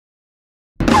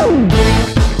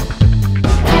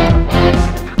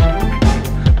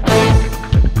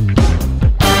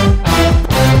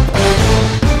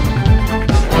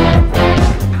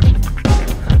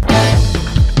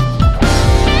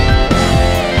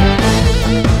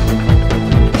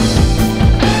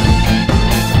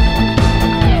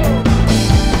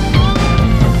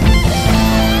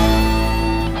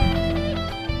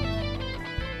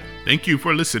Thank you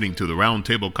for listening to the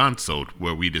Roundtable Consult,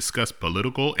 where we discuss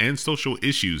political and social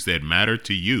issues that matter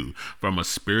to you from a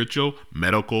spiritual,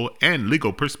 medical, and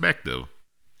legal perspective.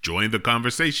 Join the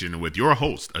conversation with your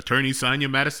host, Attorney Sonia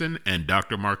Madison and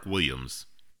Dr. Mark Williams.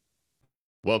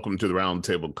 Welcome to the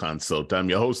Roundtable Consult. I'm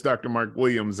your host, Dr. Mark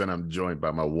Williams, and I'm joined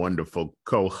by my wonderful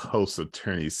co-host,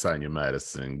 Attorney Sonia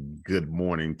Madison. Good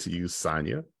morning to you,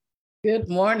 Sonia. Good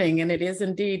morning, and it is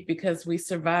indeed because we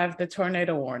survived the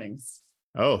tornado warnings.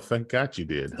 Oh, thank God you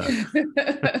did. Huh?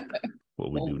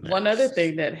 What we do next? One other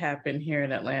thing that happened here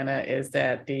in Atlanta is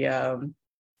that the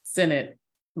Senate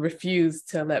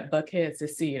refused to let Buckhead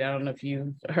secede. I don't know if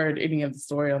you heard any of the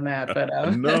story on that, but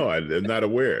no, I'm not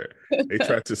aware. They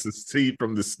tried to secede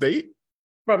from the state?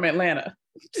 From Atlanta.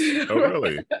 Oh,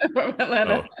 really? From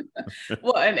Atlanta. Oh.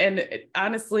 Well, and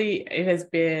honestly, it has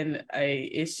been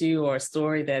a issue or a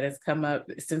story that has come up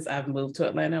since I've moved to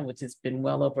Atlanta, which has been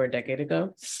well over a decade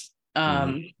ago.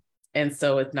 And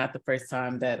so it's not the first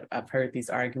time that I've heard these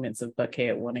arguments of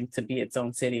Buckhead wanting to be its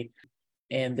own city,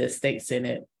 and the state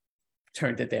Senate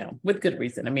turned it down with good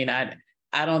reason. I mean, I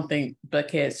don't think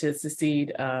Buckhead should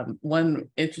secede. One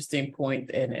interesting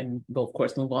point, and we'll of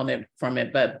course move on from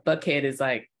it, but Buckhead is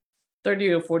like 30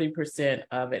 or 40%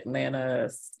 of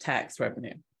Atlanta's tax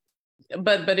revenue.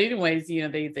 But anyways, you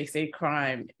know, they say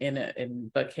crime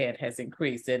in Buckhead has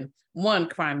increased, and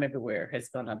crime everywhere has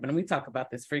gone up. And we talk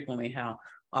about this frequently, how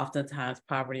oftentimes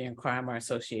poverty and crime are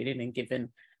associated. And given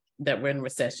that we're in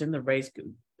recession,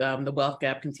 the wealth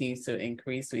gap continues to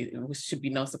increase. It should be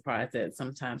no surprise that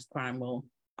sometimes crime will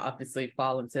obviously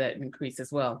fall into that increase as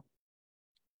well.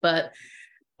 But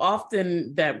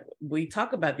often that we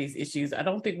talk about these issues, I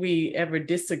don't think we ever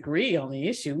disagree on the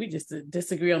issue. We just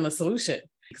disagree on the solution.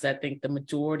 Because I think the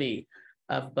majority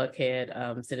of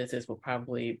Buckhead citizens will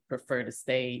probably prefer to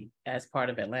stay as part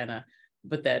of Atlanta,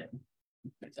 but that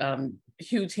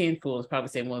huge handful is probably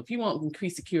saying, well, if you want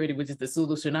increased security, which is the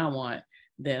solution I want,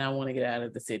 then I want to get out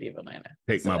of the city of Atlanta.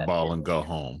 Take my ball and go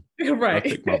home. Right. I'll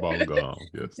take my ball and go home.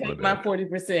 Yes, take my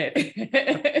 40%.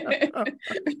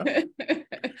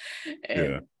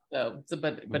 Yeah.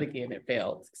 But again, it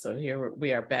failed. So here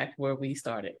we are back where we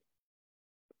started.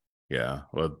 Yeah,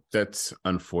 well, that's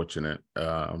unfortunate.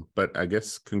 But I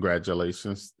guess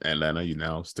congratulations, Atlanta. You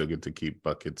now still get to keep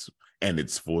buckets and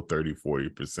its full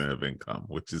 30-40% of income,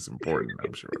 which is important,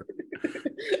 I'm sure.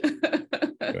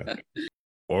 Yeah.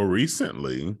 Or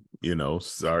recently, you know,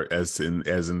 as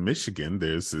in Michigan,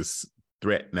 there's this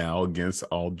threat now against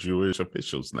all Jewish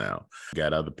officials now.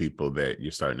 Got other people that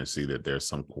you're starting to see that there's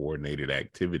some coordinated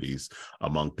activities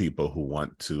among people who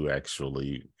want to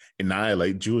actually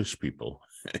annihilate Jewish people.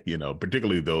 You know,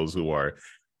 particularly those who are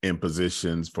in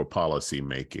positions for policy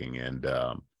making. And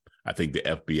I think the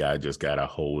FBI just got a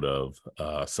hold of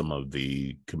some of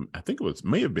the, I think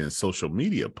may have been social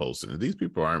media postings. These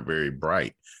people aren't very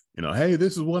bright. You know, hey,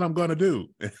 this is what I'm going to do.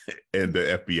 And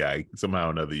the FBI, somehow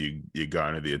or another, you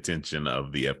garner the attention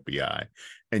of the FBI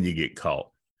and you get caught.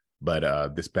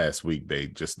 But this past week, they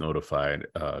just notified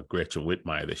Gretchen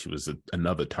Whitmire that she was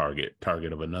another target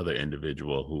of another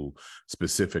individual who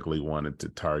specifically wanted to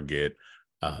target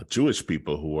Jewish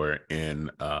people who are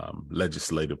in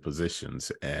legislative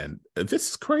positions. And this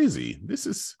is crazy.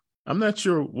 I'm not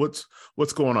sure what's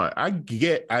going on. I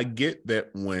get that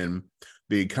when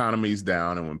the economy's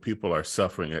down and when people are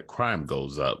suffering, that crime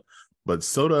goes up. But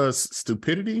so does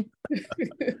stupidity.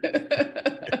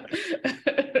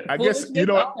 I guess, you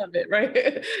know, all of it,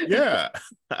 right? Yeah,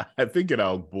 I think it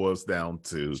all boils down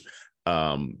to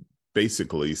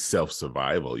basically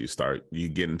self-survival. You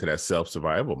get into that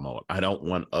self-survival mode. I don't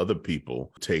want other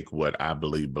people to take what I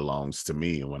believe belongs to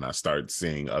me. And when I start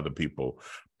seeing other people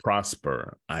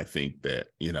prosper, I think that,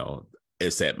 you know,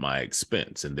 it's at my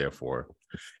expense. And therefore,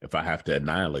 if I have to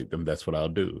annihilate them, that's what I'll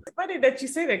do. It's funny that you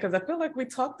say that, because I feel like we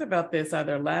talked about this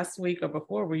either last week or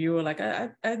before, where you were like,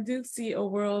 I do see a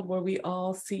world where we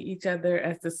all see each other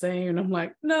as the same. And I'm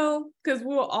like, no, because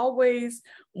we'll always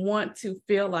want to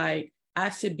feel like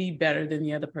I should be better than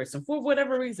the other person for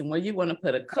whatever reason. Where you want to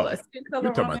put a skin color.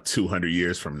 You're talking about 200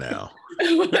 years from now.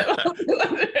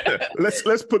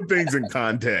 Let's put things in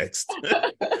context.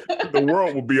 The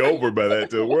world will be over by that.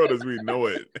 The world as we know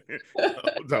it.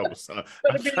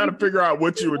 I'm trying to figure out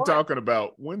what you were talking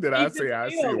about. When did I say I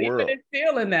see a world?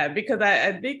 Feeling that, because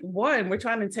I think, one, we're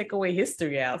trying to take away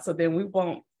history out, so then we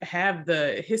won't have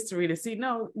the history to see.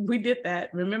 No, we did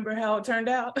that. Remember how it turned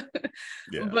out?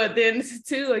 Yeah. But then,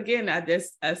 two, again,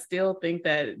 I still think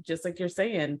that, just like you're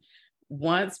saying,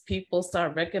 once people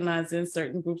start recognizing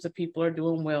certain groups of people are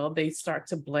doing well, they start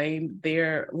to blame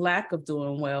their lack of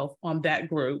doing well on that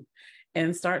group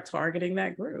and start targeting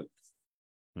that group.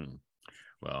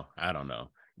 Well, I don't know.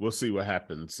 We'll see what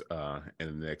happens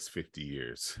in the next 50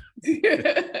 years.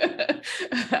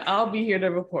 I'll be here to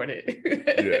report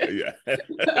it.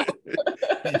 Yeah.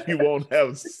 You won't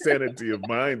have sanity of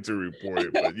mind to report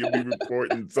it, but you'll be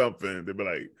reporting something. They'll be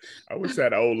like, I wish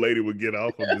that old lady would get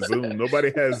off of the Zoom.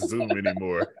 Nobody has Zoom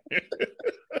anymore.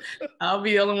 I'll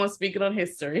be the only one speaking on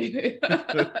history.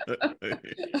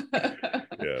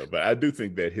 Yeah, but I do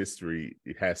think that history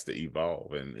has to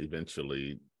evolve, and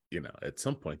eventually, at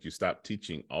some point you stop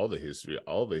teaching all the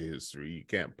history. You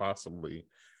can't possibly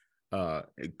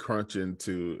crunch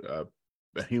into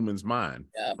a human's mind.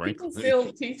 Yeah, people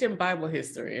still teaching Bible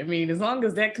history. I mean, as long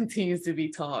as that continues to be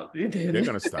taught, they're going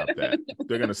to stop that.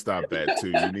 They're going to stop that too.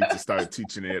 You need to start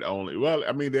teaching it only. Well,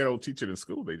 I mean, they don't teach it in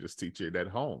school. They just teach it at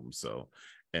home. So,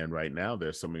 and right now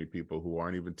there's so many people who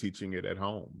aren't even teaching it at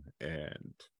home,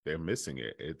 and they're missing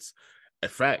it. It's, in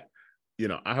fact,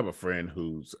 I have a friend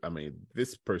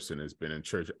this person has been in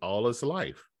church all his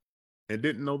life and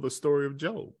didn't know the story of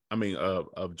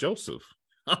of Joseph.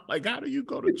 I'm like, how do you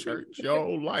go to church your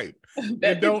whole life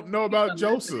and don't know about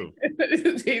Joseph?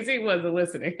 He wasn't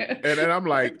listening. And then I'm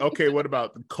like, okay, what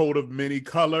about the coat of many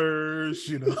colors?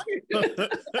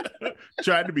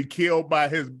 Trying to be killed by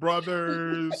his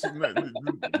brothers.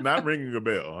 Not ringing a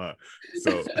bell, huh?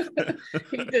 So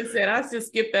he just said, I should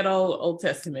skip that Old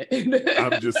Testament.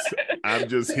 I'm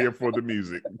just here for the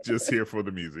music. Just here for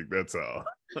the music. That's all.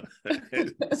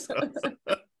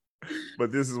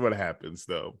 But this is what happens,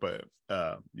 though. But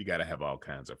you got to have all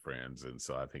kinds of friends, and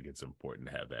so I think it's important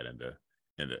to have that in the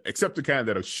except the kind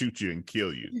that'll shoot you and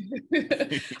kill you.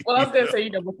 Well, I was going to say,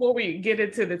 before we get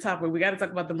into the topic, we got to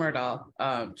talk about the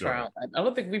Murdaugh trial. I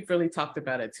don't think we've really talked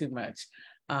about it too much.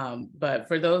 But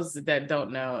for those that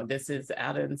don't know, this is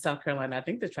out in South Carolina. I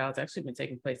think the trial's actually been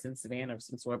taking place in Savannah of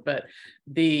some sort, but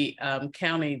the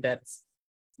county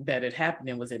that it happened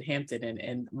in was in Hampton,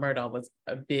 and Murdaugh was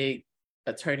a big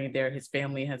attorney there. His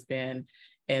family has been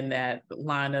in that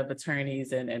line of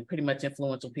attorneys and pretty much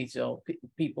influential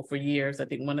people for years. I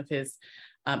think one of his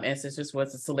ancestors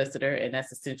was a solicitor, and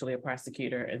that's essentially a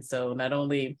prosecutor. And so not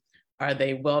only are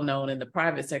they well known in the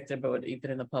private sector, but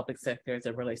even in the public sector as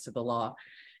it relates to the law.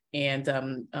 And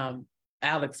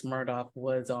Alex Murdaugh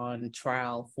was on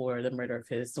trial for the murder of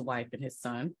his wife and his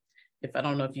son. I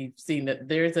don't know if you've seen that,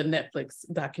 there's a Netflix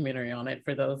documentary on it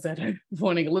for those that are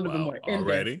wanting a little bit more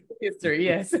in-depth history.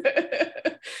 Yes.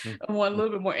 I want a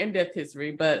little bit more in-depth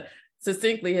history, but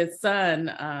succinctly, his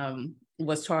son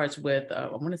was charged with, I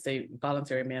want to say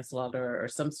voluntary manslaughter or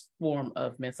some form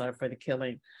of manslaughter for the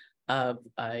killing of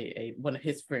one of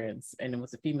his friends. And it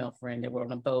was a female friend. They were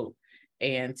on a boat,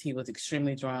 and he was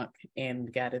extremely drunk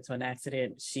and got into an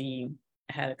accident. She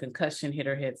had a concussion, hit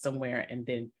her head somewhere, and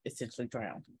then essentially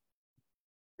drowned.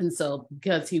 And so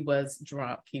because he was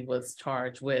drunk, he was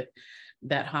charged with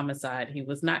that homicide. He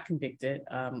was not convicted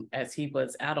as he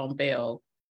was out on bail.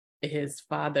 His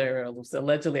father was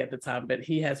allegedly at the time, but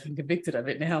he has been convicted of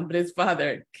it now, but his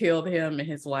father killed him and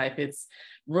his wife. It's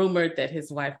rumored that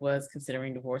his wife was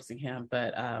considering divorcing him,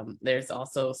 but there's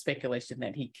also speculation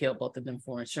that he killed both of them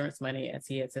for insurance money, as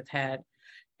he has had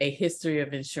a history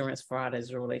of insurance fraud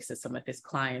as it relates to some of his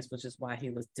clients, which is why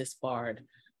he was disbarred.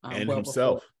 And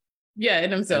himself. Before. Yeah,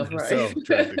 and himself, right.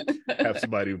 Tried to have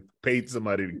paid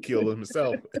somebody to kill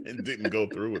himself and didn't go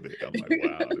through with it. I'm like,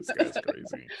 wow, this guy's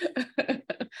crazy.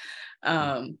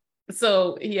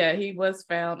 So yeah, he was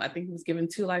found, I think he was given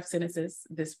 2 life sentences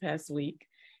this past week,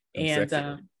 and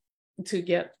to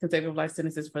get consecutive life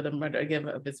sentences for the murder again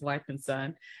of his wife and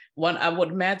son. I would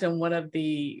imagine one of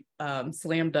the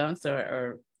slam dunks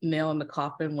or nail in the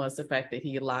coffin was the fact that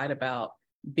he lied about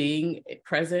being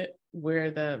present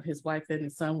where his wife and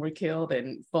his son were killed,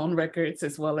 and phone records,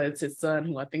 as well as his son,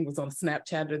 who I think was on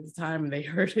Snapchat at the time, and they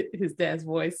heard his dad's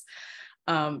voice,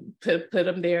 put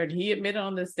him there. And he admitted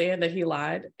on the stand that he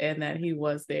lied and that he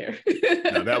was there.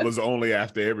 Now, that was only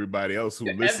after everybody else who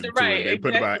listened to it. They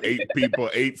put about 8 people,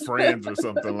 8 friends or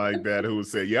something like that, who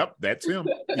said, yep, that's him.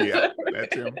 Yeah,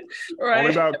 that's him. Right.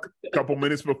 Only about a couple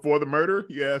minutes before the murder.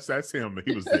 Yes, that's him.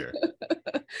 He was there.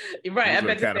 Right. I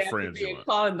bet kind of friends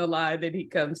calling the lie that he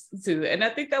comes to. And I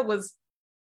think that was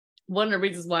one of the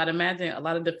reasons why I'd imagine a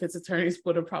lot of defense attorneys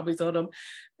would have probably told him,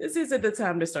 this isn't the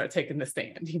time to start taking the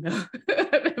stand,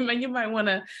 I mean, you might want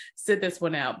to sit this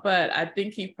one out. But I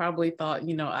think he probably thought,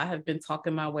 I have been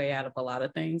talking my way out of a lot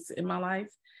of things in my life,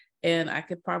 and I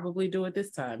could probably do it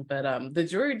this time. But the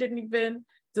jury didn't even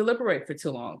deliberate for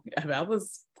too long. I mean, I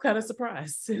was kind of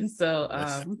surprised. And so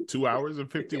 2 hours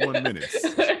and 51 minutes.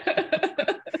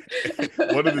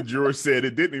 One of the jurors said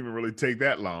it didn't even really take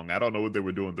that long. I don't know what they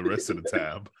were doing the rest of the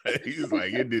time. He's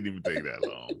like, it didn't even take that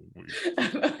long.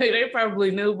 They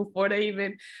probably knew before they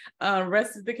even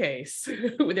rested the case.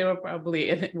 They were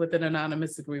probably with an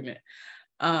anonymous agreement.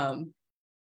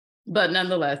 But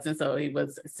nonetheless, and so he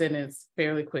was sentenced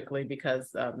fairly quickly because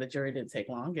the jury didn't take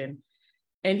long.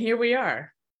 And here we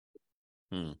are.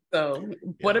 So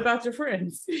what about your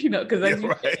friends? Because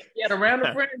you had a round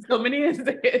of friends coming in.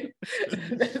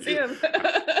 That's him.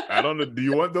 I don't know. Do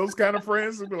you want those kind of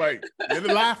friends to be like,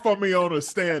 lie for me on a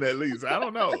stand at least? I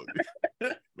don't know.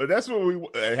 But that's what we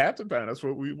half the time. That's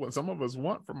what we want. Some of us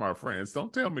want from our friends.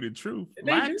 Don't tell me the truth.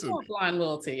 They do want blind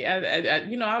loyalty.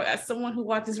 As someone who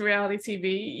watches reality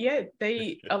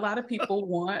TV, a lot of people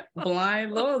want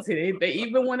blind loyalty. They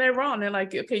even when they're wrong, they're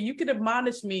like, okay, you can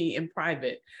admonish me in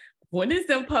private. When it's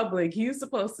in public, you're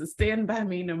supposed to stand by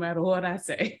me no matter what I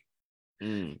say.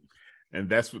 And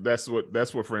that's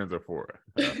what friends are for.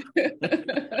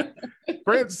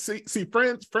 Friends, see,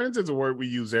 friends is a word we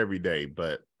use every day,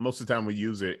 but most of the time we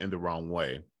use it in the wrong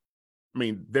way. I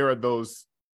mean, there are those.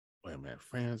 Wait a minute,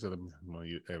 friends are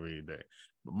every day,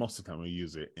 but most of the time we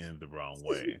use it in the wrong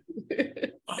way.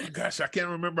 Oh gosh, I can't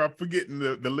remember. I'm forgetting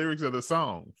the lyrics of the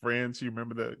song. Friends, you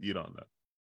remember that? You don't know.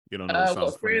 You don't know the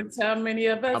song. Friends, how many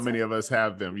of us? How many of us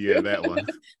have them? Yeah, that one.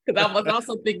 Because I was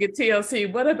also thinking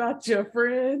TLC. What about your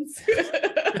friends?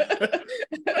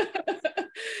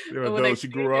 There are those you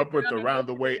grew up with around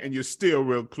the way, and you're still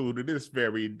real clue to this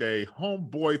very day.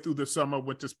 Homeboy through the summer,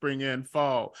 winter, spring, and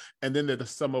fall, and then there's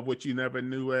some of which you never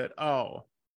knew at all.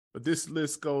 But this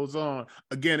list goes on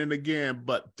again and again.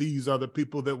 But these are the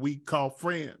people that we call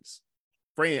friends.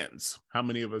 Friends. How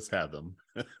many of us have them?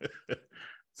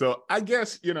 So I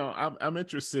guess, I'm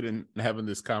interested in having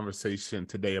this conversation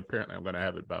today. Apparently, I'm going to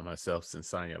have it by myself since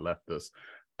Sonia left us.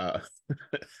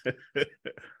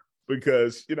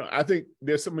 Because, I think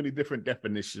there's so many different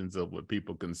definitions of what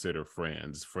people consider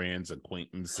friends,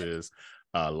 acquaintances,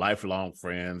 lifelong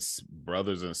friends,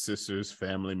 brothers and sisters,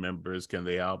 family members. Can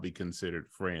they all be considered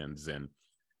friends? And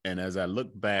as I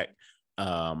look back,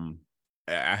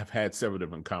 I have had several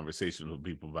different conversations with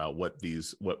people about what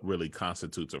really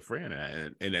constitutes a friend.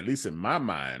 And at least in my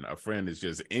mind, a friend is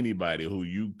just anybody who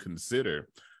you consider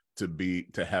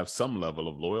to have some level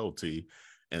of loyalty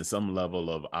and some level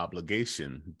of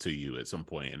obligation to you at some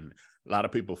point. And a lot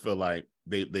of people feel like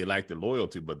they like the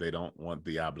loyalty, but they don't want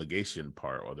the obligation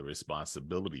part or the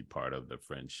responsibility part of the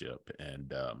friendship.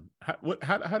 And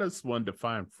how does one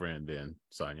define friend then,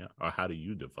 Sonia? Or how do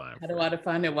you define friend? How do I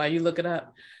define it while you look it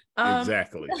up?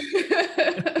 Exactly.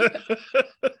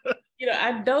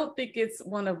 I don't think it's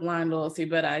one of blind loyalty,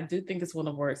 but I do think it's one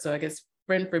of work. So I guess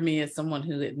friend for me is someone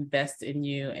who invests in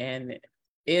you and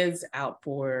is out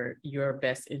for your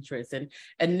best interest,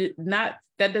 and not,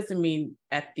 that doesn't mean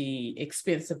at the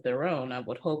expense of their own. I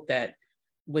would hope that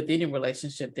with any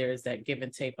relationship there is that give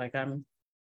and take. Like I'm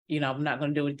not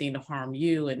going to do anything to harm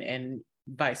you, and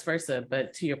vice versa.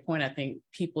 But to your point, I think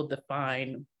people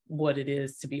define what it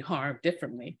is to be harmed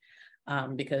differently,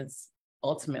 because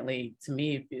ultimately, to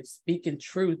me, if speaking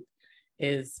truth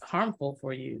is harmful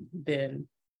for you, then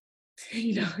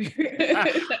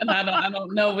and I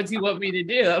don't know what you want me to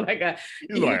do. I'm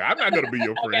not going to be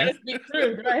your friend. I gotta speak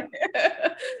truth, right?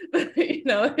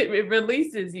 It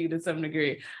releases you to some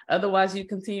degree. Otherwise, you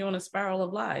continue on a spiral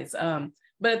of lies.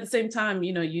 But at the same time,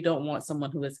 you don't want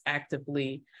someone who is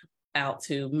actively out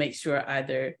to make sure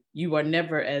either you are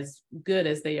never as good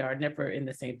as they are, never in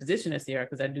the same position as they are,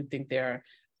 because I do think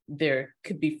there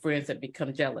could be friends that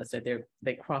become jealous, that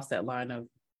they cross that line of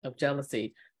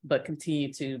jealousy, but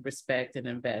continue to respect and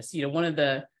invest. One of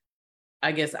the,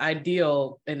 I guess,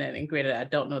 ideal, and granted, I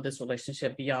don't know this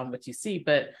relationship beyond what you see,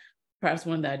 but perhaps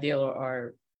one of the ideal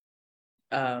or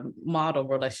model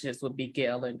relationships would be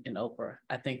Gayle and Oprah.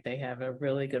 I think they have a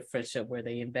really good friendship where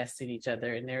they invest in each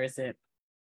other, and there isn't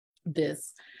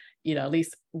this, at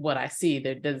least what I see,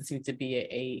 there doesn't seem to be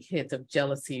a hint of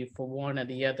jealousy for one or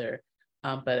the other,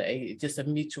 but just a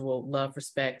mutual love,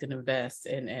 respect, and invest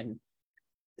and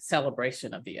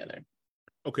celebration of the other.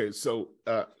 Okay, so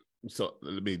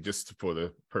let me, just for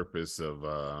the purpose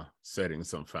of setting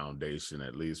some foundation,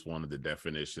 at least one of the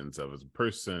definitions of a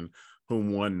person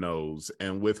whom one knows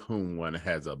and with whom one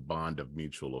has a bond of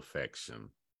mutual affection.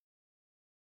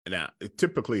 Now,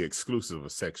 typically exclusive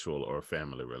of sexual or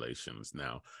family relations.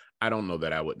 Now, I don't know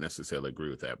that I would necessarily agree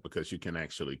with that, because you can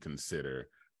actually consider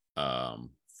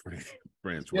um,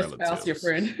 friends, Your spouse, your relatives.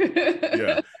 friend.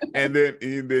 Yeah, and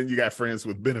then you got friends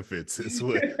with benefits as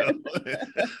well.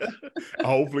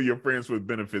 Hopefully, your friends with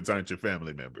benefits aren't your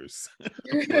family members,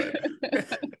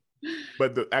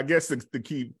 but I guess the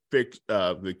key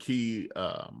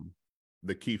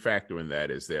factor in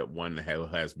that is that one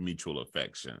has mutual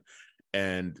affection.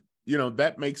 And,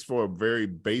 that makes for a very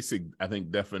basic, I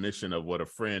think, definition of what a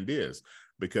friend is,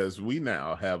 because we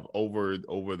now have over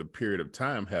the period of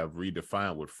time have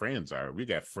redefined what friends are. We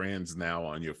got friends now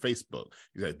on your Facebook.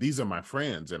 You're like, these are my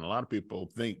friends. And a lot of people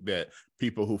think that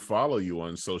people who follow you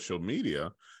on social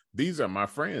media, these are my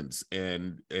friends.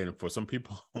 And for some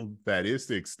people, that is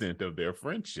the extent of their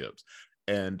friendships.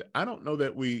 And I don't know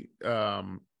that we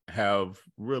have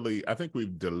really, I think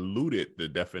we've diluted the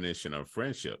definition of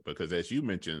friendship, because as you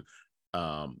mentioned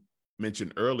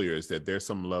earlier, is that there's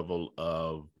some level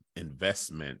of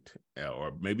investment,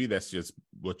 or maybe that's just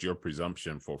what your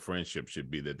presumption for friendship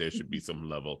should be, that there should be some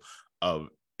level of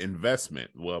investment.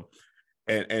 Well,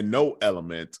 and no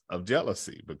element of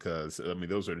jealousy, because I mean,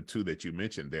 those are the two that you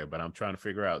mentioned there. But I'm trying to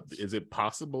figure out, is it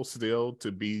possible still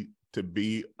to be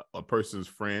a person's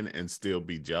friend and still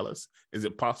be jealous? Is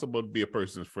it possible to be a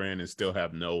person's friend and still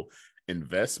have no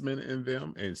investment in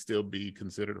them and still be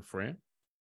considered a friend?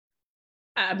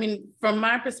 I mean, from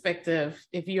my perspective,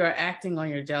 if you are acting on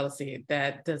your jealousy,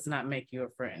 that does not make you a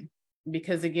friend,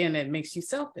 because again, it makes you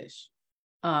selfish.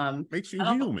 Makes you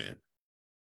human.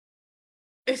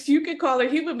 You could call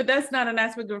it human, but that's not an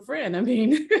aspect of a friend. I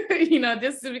mean,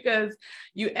 just because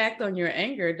you act on your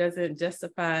anger doesn't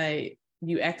justify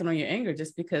you acting on your anger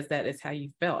just because that is how you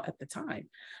felt at the time.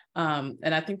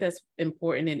 And I think that's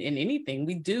important in anything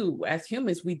we do as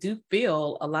humans. We do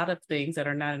feel a lot of things that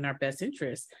are not in our best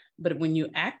interest, but when you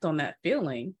act on that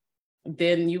feeling,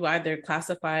 then you either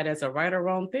classify it as a right or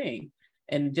wrong thing.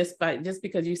 And just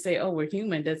because you say, oh, we're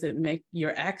human, doesn't make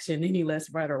your action any less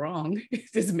right or wrong. It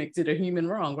just makes it a human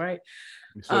wrong, right?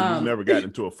 So you've never gotten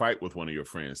into a fight with one of your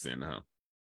friends then, huh?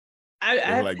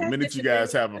 Like the minute you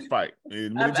guys have a fight, the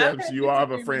minute you all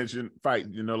have a friendship fight,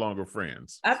 you're no longer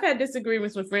friends. I've had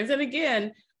disagreements with friends. And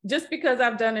again, just because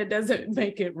I've done it doesn't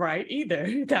make it right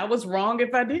either. That was wrong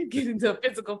if I did get into a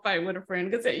physical fight with a friend,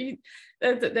 because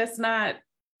that's not,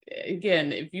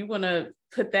 again, if you want to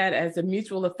put that as a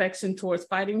mutual affection towards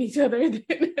fighting each other, then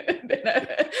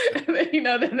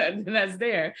that's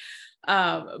there.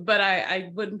 But I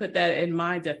wouldn't put that in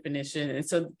my definition. And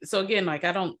so again, like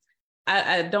I don't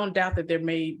doubt that there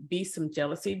may be some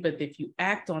jealousy, but if you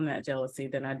act on that jealousy,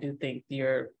 then I do think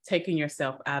you're taking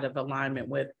yourself out of alignment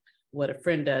with what a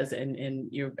friend does, and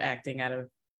you're acting out of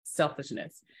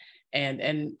selfishness.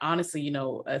 And honestly,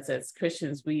 us as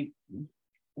Christians, we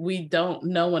don't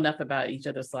know enough about each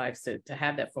other's lives to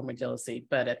have that form of jealousy.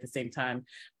 But at the same time,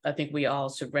 I think we all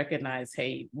should recognize,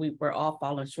 hey, we're all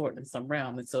falling short in some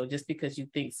realm. And so just because you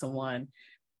think someone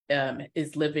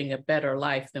is living a better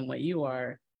life than what you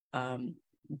are,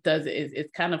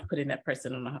 it's kind of putting that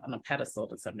person on a pedestal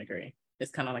to some degree.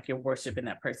 It's kind of like you're worshiping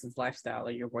that person's lifestyle,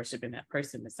 or you're worshiping that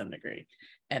person to some degree.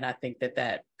 And I think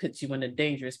that puts you in a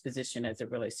dangerous position as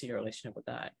it relates to your relationship with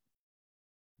God.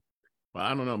 Well,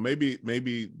 I don't know. Maybe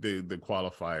the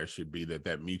qualifier should be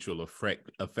that mutual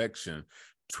affection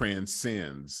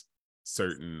transcends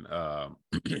certain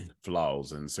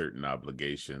flaws and certain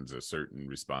obligations or certain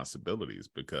responsibilities,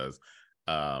 because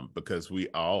we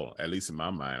all, at least in my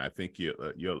mind, I think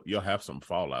you'll have some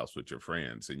fallouts with your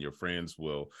friends, and your friends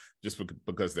will, just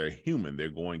because they're human, they're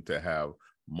going to have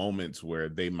moments where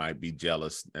they might be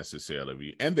jealous necessarily of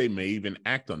you, and they may even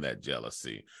act on that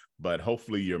jealousy. But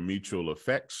hopefully your mutual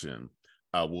affection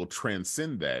will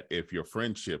transcend that. If your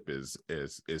friendship is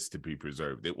to be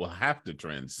preserved, it will have to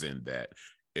transcend that.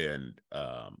 And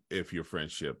if your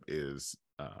friendship is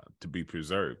to be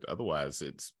preserved, otherwise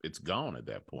it's gone at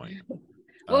that point.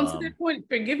 Well, to that point,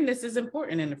 forgiveness is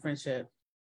important in a friendship.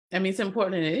 I mean, it's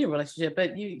important in any relationship,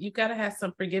 but you got to have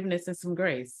some forgiveness and some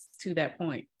grace to that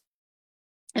point.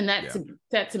 And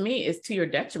that to me is to your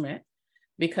detriment,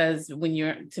 because when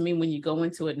you go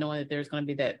into it knowing that there's going to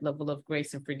be that level of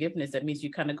grace and forgiveness, that means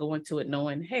you kind of go into it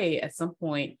knowing, hey, at some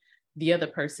point the other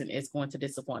person is going to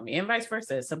disappoint me, and vice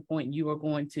versa. At some point you are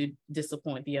going to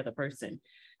disappoint the other person.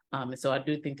 And so I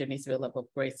do think there needs to be a level of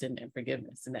grace and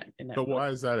forgiveness in that. So why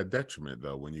is that a detriment,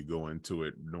 though, when you go into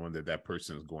it knowing that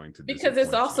person is going to? Because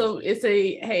it's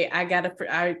hey,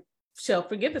 I shall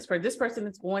forgive this person. This person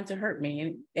is going to hurt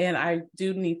me, and I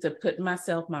do need to put my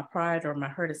pride or my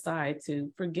hurt aside to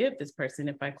forgive this person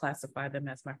if I classify them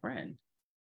as my friend.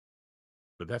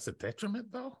 But that's a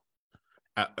detriment, though.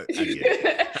 I get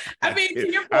it. I mean,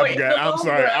 to your point. I'm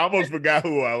sorry. I almost forgot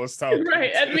who I was talking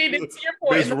right. to. I mean, it's your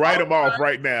point. Just write them off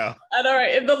right now. All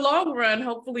right. In the long run,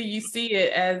 hopefully you see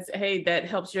it as, hey, that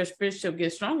helps your friendship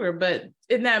get stronger. But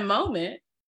in that moment,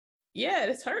 yeah,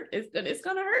 it's hurt. It's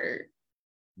gonna hurt.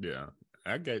 Yeah.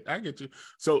 I get you.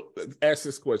 So ask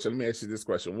this question. Let me ask you this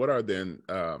question. What are then,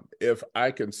 if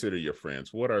I consider your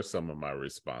friends, what are some of my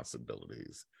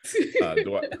responsibilities? If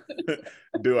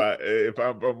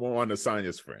I'm one of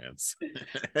Sonia's friends?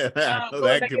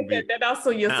 That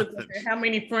also yields how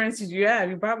many friends did you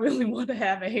have? You probably only want to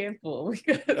have a handful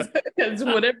because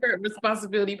whatever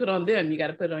responsibility you put on them, you got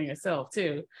to put on yourself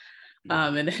too.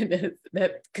 And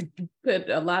that could put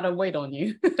a lot of weight on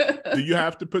you. Do you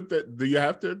have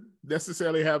to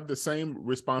necessarily have the same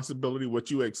responsibility?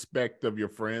 What you expect of your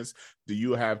friends, do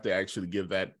you have to actually give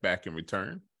that back in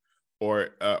return? Or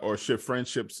should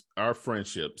our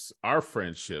friendships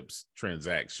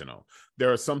transactional?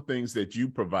 There are some things that you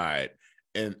provide.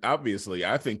 And obviously,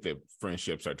 I think that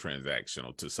friendships are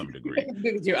transactional to some degree.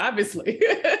 You obviously.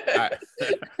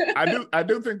 I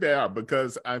do think they are,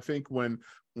 because I think when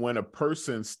a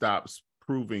person stops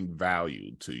proving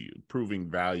valuable to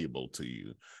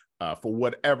you, for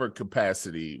whatever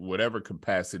capacity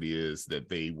is that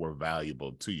they were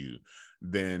valuable to you,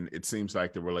 then it seems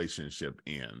like the relationship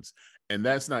ends. And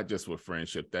that's not just with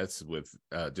friendship, that's with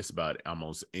just about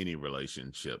almost any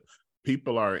relationship.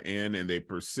 People are in and they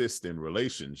persist in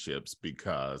relationships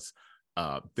because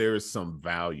there is some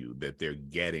value that they're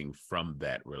getting from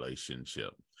that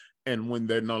relationship. And when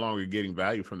they're no longer getting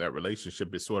value from that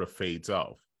relationship, it sort of fades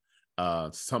off.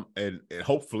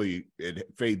 Hopefully it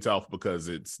fades off because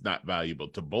it's not valuable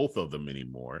to both of them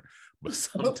anymore. But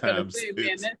sometimes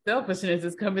that selfishness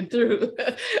is coming through.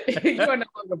 You are no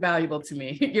longer valuable to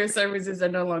me. Your services are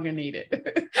no longer needed.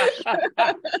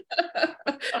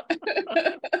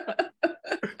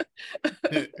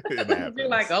 You're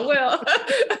like, oh well.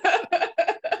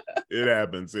 It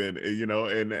happens, and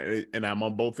I'm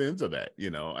on both ends of that,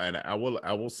 and I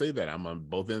will say that I'm on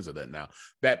both ends of that. Now,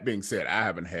 that being said, I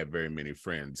haven't had very many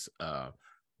friends,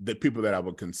 the people that I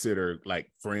would consider like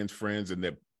friends, and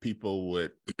that people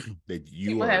would that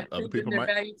you people or other people might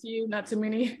value to you. Not too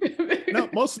many. No,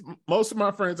 most of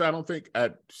my friends, I don't think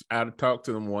I'd talk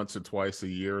to them once or twice a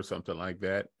year or something like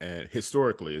that. And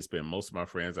historically, it's been most of my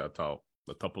friends I talk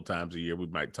a couple times a year. We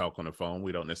might talk on the phone.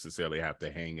 We don't necessarily have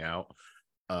to hang out.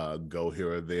 Go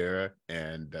here or there,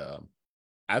 and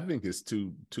I think it's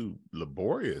too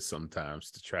laborious sometimes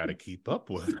to try to keep up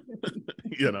with.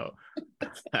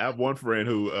 I have one friend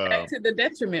who back to the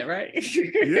detriment, right?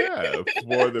 Yeah,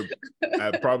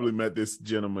 I probably met this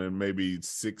gentleman maybe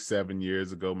 6-7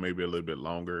 years ago, maybe a little bit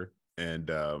longer, and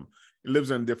he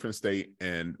lives in a different state,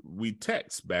 and we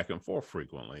text back and forth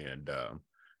frequently,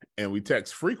 and we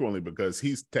text frequently because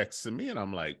he's texting me, and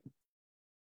I'm like,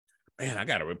 man, I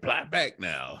got to reply back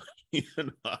now.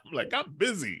 I'm like, I'm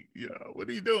busy. What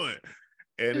are you doing?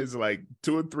 And it's like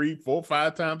 2 or 3, 4,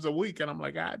 5 times a week. And I'm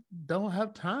like, I don't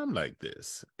have time like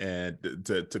this. And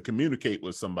to communicate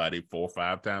with somebody 4 or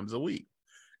 5 times a week.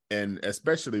 And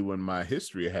especially when my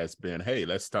history has been, hey,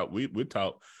 let's talk. We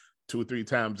talk 2 or 3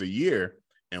 times a year,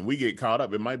 and we get caught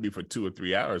up. It might be for 2 or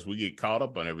 3 hours. We get caught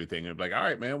up on everything and be like, all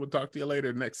right, man, we'll talk to you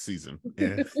later next season.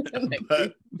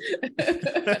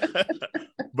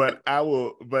 But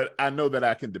I know that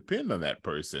I can depend on that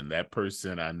person. That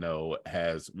person I know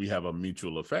we have a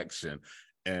mutual affection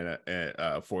and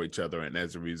for each other. And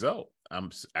as a result,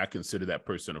 I consider that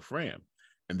person a friend.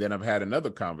 And then I've had another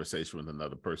conversation with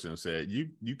another person who said,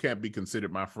 you can't be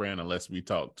considered my friend unless we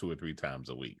talk 2 or 3 times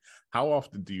a week. How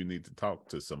often do you need to talk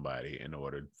to somebody in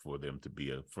order for them to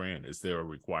be a friend? Is there a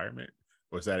requirement,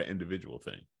 or is that an individual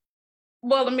thing?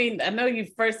 Well, I mean, I know you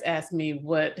first asked me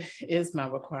what is my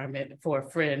requirement for a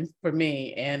friend for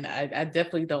me, and I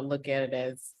definitely don't look at it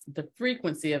as the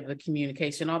frequency of the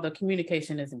communication, although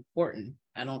communication is important.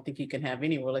 I don't think you can have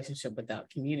any relationship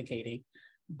without communicating,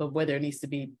 but whether it needs to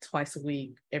be twice a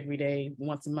week, every day,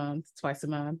 once a month, twice a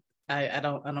month, I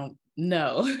don't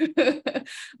know.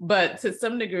 But to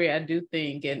some degree, I do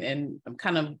think, and I'm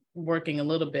kind of working a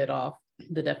little bit off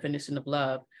the definition of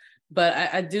love, but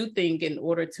I do think in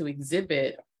order to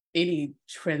exhibit any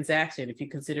transaction, if you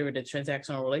consider it a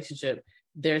transactional relationship,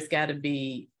 there's got to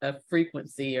be a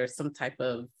frequency or some type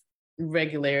of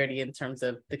regularity in terms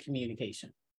of the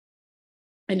communication.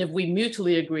 And if we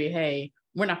mutually agree, hey,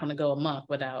 we're not going to go a month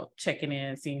without checking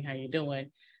in, seeing how you're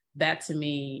doing, that to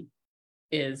me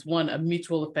is one, a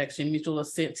mutual affection, mutual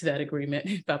assent to that agreement,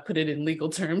 if I put it in legal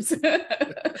terms.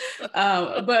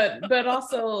 But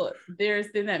also there's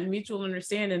then that mutual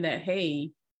understanding that,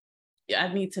 hey,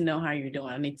 I need to know how you're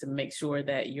doing. I need to make sure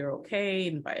that you're okay,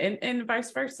 and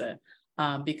vice versa.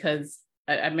 Because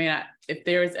if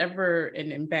there is ever,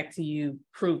 and back to you,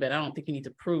 prove it. I don't think you need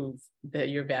to prove that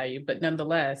your value, but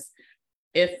nonetheless,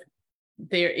 if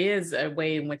there is a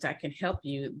way in which I can help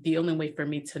you, the only way for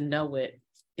me to know it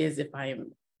is if I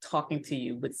am talking to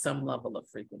you with some level of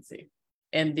frequency.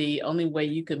 And the only way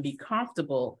you can be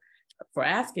comfortable for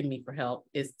asking me for help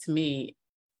is, to me,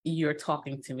 you're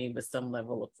talking to me with some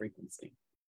level of frequency.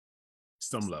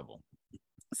 Some level.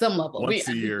 Once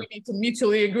a year. We need to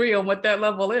mutually agree on what that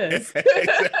level is.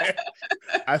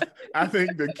 I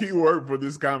think the key word for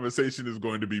this conversation is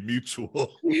going to be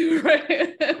mutual.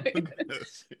 Right.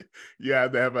 You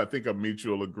have to have, I think, a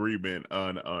mutual agreement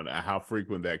on how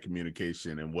frequent that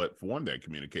communication and what form that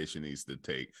communication needs to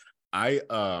take. I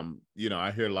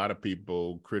hear a lot of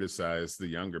people criticize the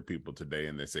younger people today,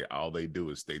 and they say all they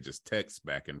do is they just text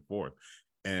back and forth.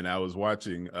 And I was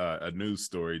watching a news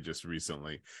story just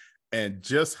recently, and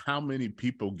just how many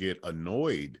people get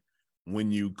annoyed when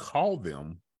you call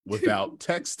them without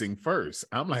texting first.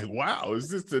 I'm like, wow, is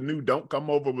this the new don't come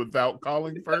over without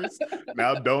calling first?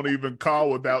 Now don't even call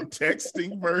without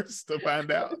texting first to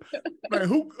find out. Like,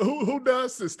 who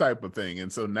does this type of thing?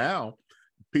 And so now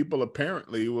people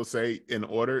apparently will say, in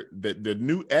order that the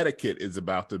new etiquette is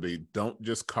about to be, don't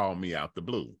just call me out the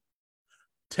blue.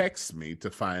 Text me to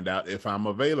find out if I'm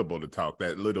available to talk.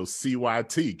 That little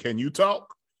CYT, can you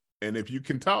talk? And if you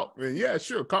can talk, then yeah,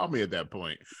 sure, call me at that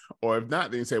point. Or if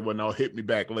not, then you say, well, no, hit me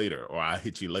back later, or I'll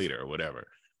hit you later, or whatever.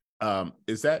 Have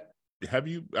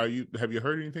you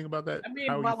heard anything about that? I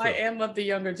mean, while I am of the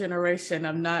younger generation,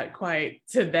 I'm not quite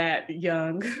to that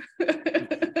young.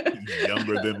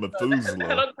 Younger than Methuselah.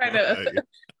 I don't quite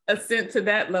assent to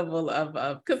that level of,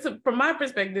 because from my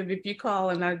perspective, if you call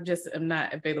and I just am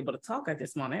not available to talk, I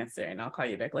just won't answer, and I'll call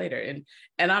you back later.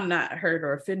 And I'm not hurt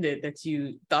or offended that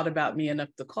you thought about me enough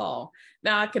to call.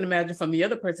 Now I can imagine from the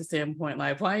other person's standpoint,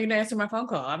 like, why are you not answering my phone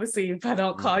call? Obviously, if I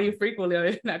don't call you frequently, or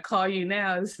if I call you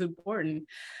now, it's important.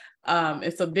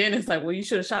 And so then it's like, well, you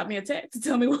should have shot me a text to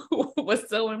tell me what's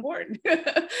so important.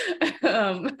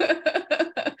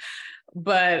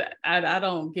 But I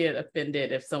don't get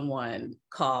offended if someone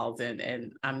calls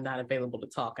and I'm not available to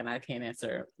talk and I can't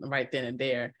answer right then and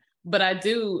there. But I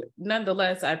do,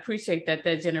 nonetheless, I appreciate that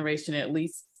generation, at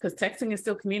least, because texting is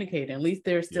still communicating. At least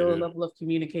there's still a level of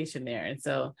communication there. And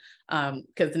so,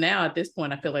 because now at this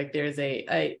point, I feel like there's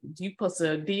you supposed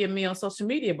to DM me on social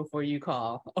media before you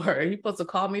call, or are you supposed to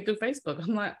call me through Facebook?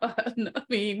 I'm like, no, I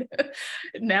mean,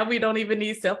 now we don't even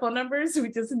need cell phone numbers.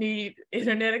 We just need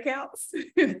internet accounts.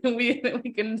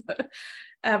 we can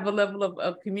have a level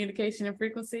of communication and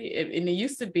frequency. And it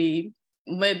used to be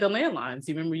the landlines.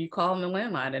 You remember you call on the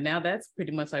landline, and now that's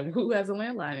pretty much like, who has a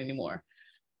landline anymore?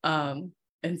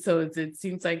 And so it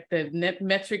seems like the net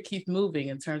metric keeps moving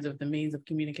in terms of the means of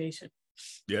communication.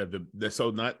 Yeah, so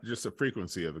not just the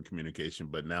frequency of the communication,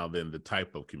 but now then the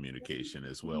type of communication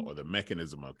as well, or the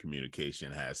mechanism of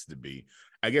communication has to be,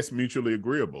 I guess, mutually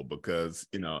agreeable, because,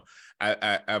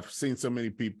 I've seen so many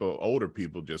people, older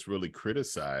people, just really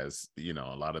criticize, a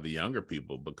lot of the younger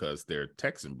people because they're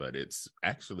texting, but it's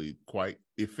actually quite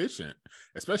efficient,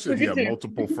 especially if you have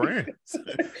multiple friends.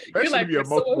 You're like, if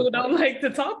someone who don't like to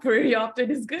talk very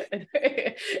often is good.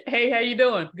 Hey, how you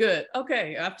doing? Good.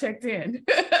 Okay, I've checked in.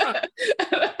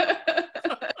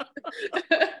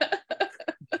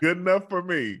 Good enough for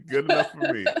me.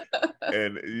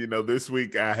 And this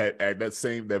week I had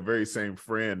that very same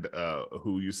friend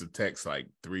who used to text like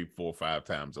 3, 4, 5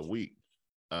 times a week.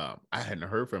 I hadn't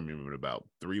heard from him in about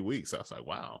 3 weeks. I was like,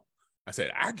 wow. I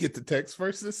said, I get to text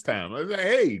first this time. I was like,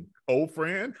 hey, old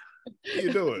friend, how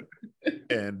you doing?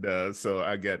 And so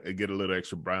I get a little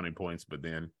extra brownie points. But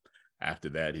then after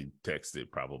that, he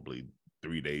texted probably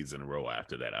 3 days in a row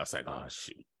after that. I was like, oh,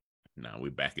 shoot. Now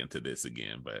we're back into this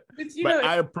again. But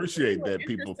I appreciate that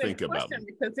people think about me.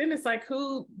 Because then it's like,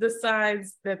 who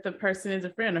decides that the person is a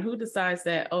friend, or who decides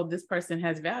that, oh, this person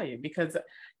has value? Because,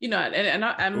 and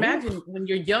I imagine when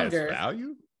you're younger, has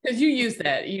value? Because you use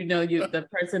that, the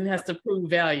person has to prove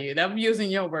value. I'm using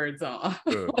your words on.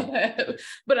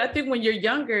 But I think when you're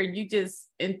younger, you just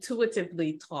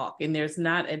intuitively talk, and there's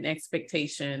not an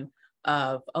expectation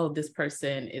of, oh, this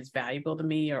person is valuable to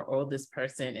me, or oh, this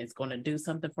person is going to do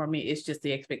something for me. It's just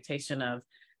the expectation of,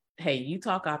 hey, you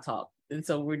talk, I talk. And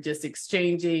so we're just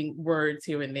exchanging words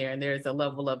here and there. And there's a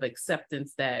level of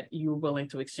acceptance that you're willing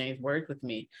to exchange words with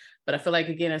me. But I feel like,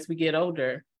 again, as we get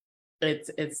older,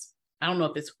 it's I don't know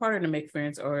if it's harder to make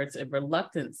friends or it's a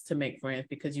reluctance to make friends,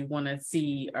 because you want to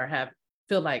see or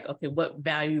feel like, okay, what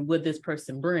value would this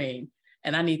person bring?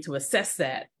 And I need to assess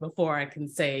that before I can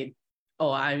say, oh,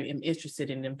 I am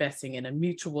interested in investing in a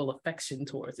mutual affection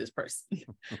towards this person.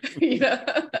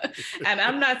 And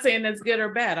I'm not saying that's good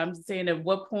or bad. I'm saying at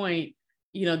what point,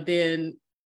 then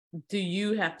do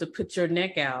you have to put your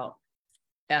neck out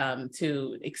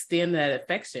to extend that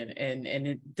affection?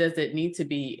 And does it need to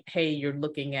be, hey, you're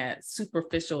looking at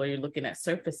superficial or you're looking at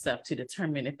surface stuff to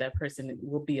determine if that person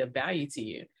will be of value to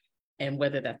you and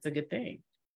whether that's a good thing?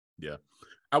 Yeah.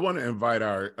 I want to invite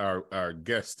our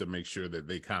guests to make sure that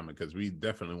they comment, because we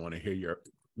definitely want to hear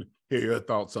your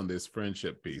thoughts on this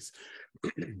friendship piece.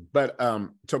 But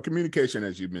so communication,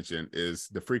 as you mentioned, is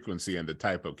the frequency and the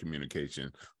type of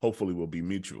communication hopefully will be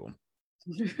mutual.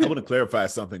 I want to clarify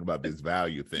something about this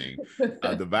value thing,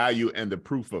 the value and the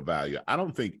proof of value. I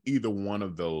don't think either one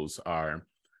of those are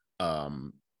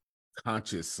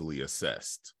consciously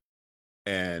assessed.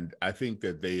 And I think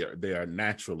that they are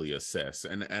naturally assessed.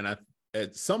 And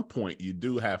at some point, you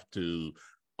do have to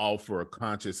offer a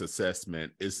conscious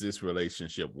assessment. Is this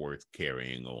relationship worth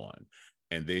carrying on?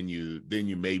 And then you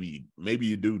maybe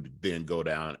you do then go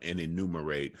down and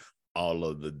enumerate all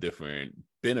of the different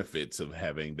benefits of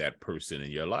having that person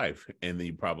in your life. And then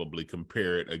you probably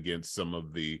compare it against some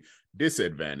of the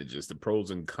disadvantages, the pros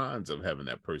and cons of having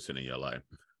that person in your life.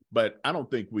 But I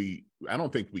don't think we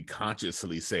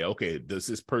consciously say, okay, does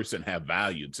this person have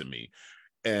value to me?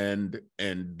 And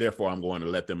therefore I'm going to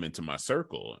let them into my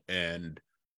circle. And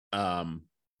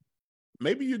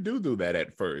maybe you do that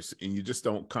at first, and you just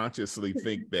don't consciously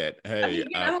think that, hey,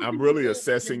 I'm really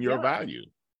assessing your value.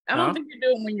 I don't think you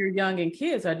do it when you're young and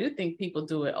kids. I do think people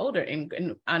do it older.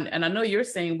 And I know you're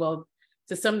saying, well,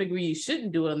 to some degree, you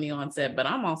shouldn't do it on the onset. But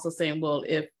I'm also saying, well,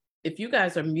 if you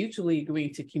guys are mutually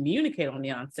agreeing to communicate on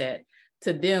the onset,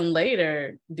 to then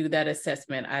later do that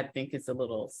assessment, I think it's a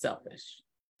little selfish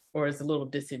or it's a little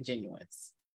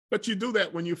disingenuous. But you do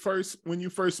that when you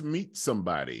first meet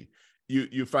somebody.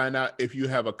 You find out if you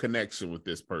have a connection with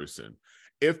this person.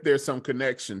 If there's some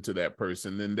connection to that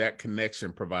person, then that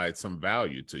connection provides some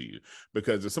value to you.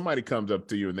 Because if somebody comes up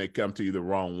to you and they come to you the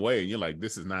wrong way, and you're like,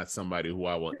 this is not somebody who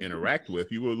I will interact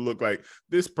with, you will look like,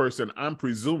 this person, I'm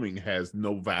presuming,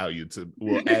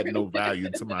 will add no value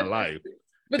to my life.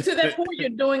 But to that point, you're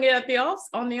doing it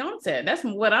on the onset. That's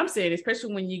what I'm saying,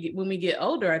 especially when we get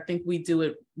older. I think we do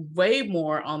it way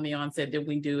more on the onset than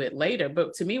we do it later.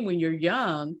 But to me, when you're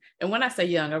young, and when I say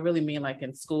young, I really mean like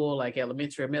in school, like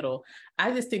elementary or middle,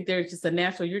 I just think there's just a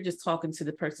natural, you're just talking to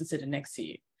the person sitting next to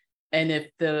you. And if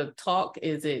the talk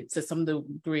is to some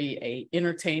degree a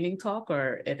entertaining talk,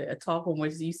 or a talk in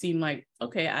which you seem like,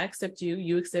 okay, I accept you,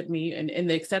 you accept me, and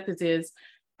the acceptance is,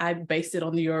 I based it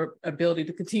on your ability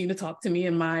to continue to talk to me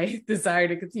and my desire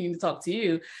to continue to talk to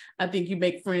you. I think you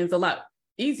make friends a lot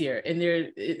easier. And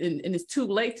it's too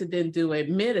late to then do a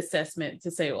mid-assessment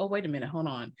to say, oh, wait a minute, hold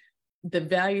on. The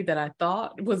value that I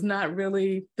thought was not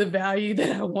really the value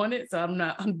that I wanted. So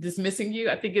I'm dismissing you.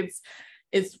 I think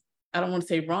it's I don't want to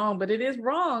say wrong, but it is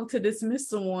wrong to dismiss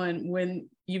someone when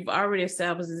you've already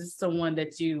established this is someone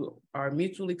that you are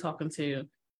mutually talking to.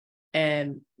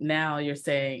 And now you're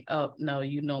saying, oh, no,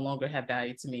 you no longer have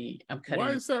value to me. I'm cutting.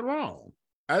 Why is that wrong?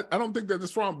 I don't think that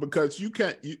is wrong, because you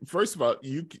can't, first of all,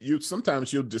 you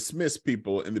sometimes you'll dismiss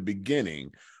people in the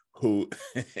beginning who,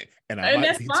 and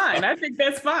that's fine. I think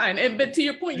that's fine. But to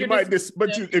your point,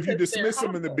 if you dismiss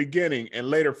them in the beginning and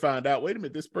later find out, wait a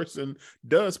minute, this person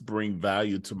does bring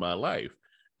value to my life.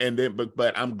 And then,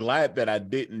 but I'm glad that I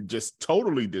didn't just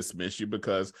totally dismiss you,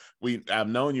 because I've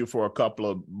known you for a couple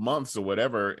of months or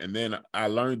whatever, and then I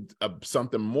learned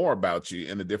something more about you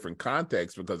in a different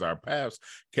context because our paths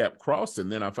kept crossing.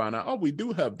 Then I found out, oh, we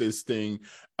do have this thing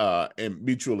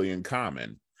mutually in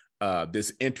common,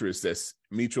 this interest that's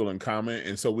mutual in common,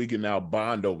 and so we can now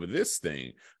bond over this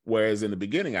thing. Whereas in the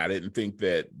beginning, I didn't think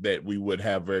that we would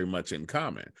have very much in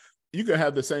common. You could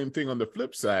have the same thing on the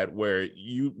flip side, where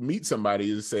you meet somebody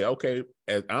and say, okay,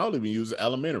 I'll even use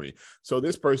elementary. So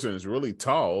this person is really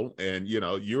tall, and,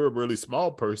 you're a really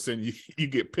small person. You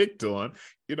get picked on,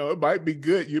 it might be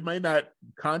good. You may not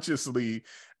consciously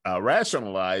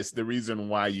rationalize the reason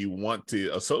why you want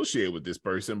to associate with this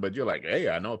person, but you're like, hey,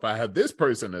 I know if I have this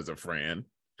person as a friend,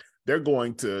 they're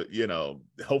going to,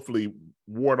 hopefully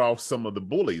ward off some of the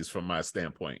bullies from my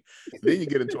standpoint. Then you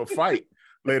get into a fight.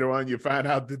 Later on, you find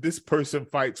out that this person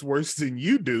fights worse than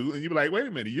you do. And you're like, wait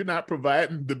a minute, you're not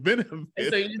providing the benefit. And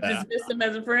so you just dismiss them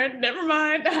as a friend? Never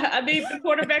mind. I need the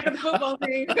quarterback of the football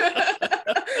team.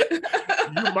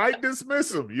 You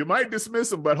might dismiss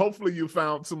them, but hopefully you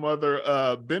found some other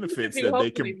benefits that they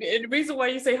can. And the reason why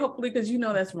you say hopefully, because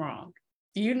that's wrong.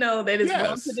 You know that it's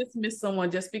wrong to dismiss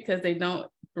someone just because they don't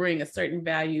bring a certain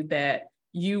value that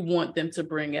you want them to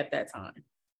bring at that time.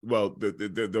 well,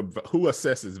 the who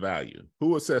assesses value?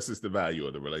 Who assesses the value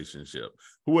of the relationship?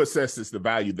 Who assesses the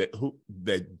value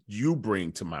that you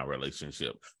bring to my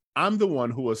relationship? I'm the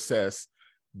one who assess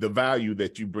the value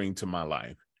that you bring to my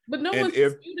life. But no one's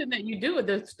disputing that you do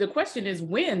it. The question is,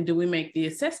 when do we make the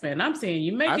assessment? And I'm saying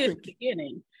you make it at the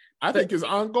beginning. I think it's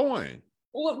ongoing.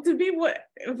 Well, to be what,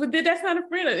 but that's not a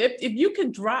friend. If you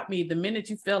can drop me the minute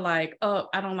you feel like, oh,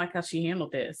 I don't like how she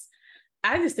handled this,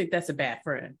 I just think that's a bad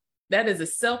friend. That is a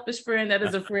selfish friend. That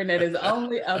is a friend that is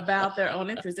only about their own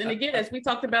interest. And again, as we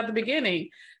talked about at the beginning,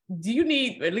 do you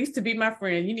need, at least to be my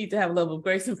friend, you need to have a level of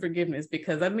grace and forgiveness,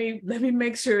 because let me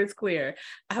make sure it's clear.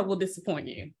 I will disappoint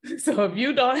you. So if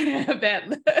you don't have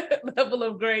that level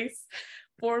of grace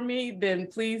for me, then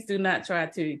please do not try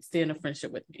to extend a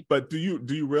friendship with me. But do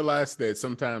you realize that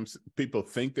sometimes people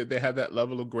think that they have that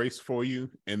level of grace for you,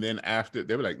 and then after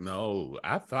they were like, no,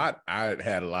 I thought I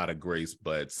had a lot of grace,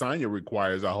 but Sonia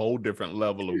requires a whole different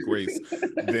level of grace.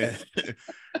 Than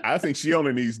I think she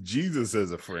only needs Jesus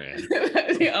as a friend.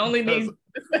 She only needs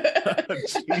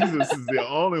Jesus is the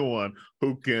only one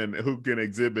who can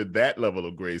exhibit that level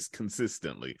of grace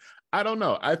consistently. I don't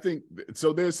know. I think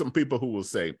so. There's some people who will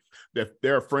say that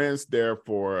there are friends there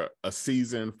for a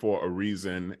season, for a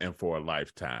reason, and for a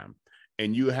lifetime.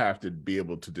 And you have to be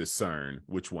able to discern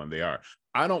which one they are.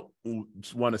 I don't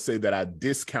want to say that I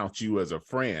discount you as a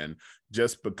friend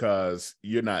just because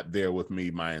you're not there with me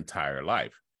my entire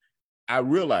life. I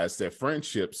realize that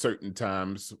friendship certain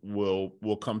times will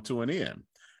come to an end.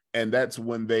 And that's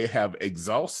when they have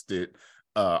exhausted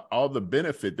all the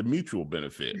benefit, the mutual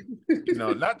benefit.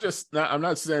 I'm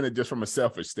not saying it just from a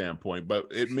selfish standpoint, but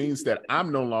it means that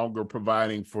I'm no longer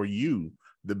providing for you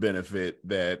the benefit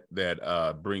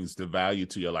that brings the value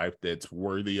to your life that's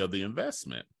worthy of the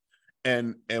investment.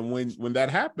 And when that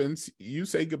happens, you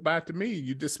say goodbye to me,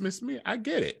 you dismiss me. I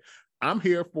get it. I'm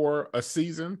here for a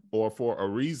season or for a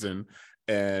reason.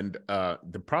 And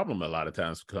the problem a lot of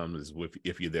times comes with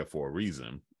if you're there for a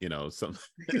reason, a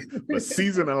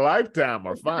season and a lifetime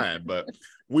are fine, but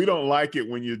we don't like it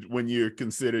when you're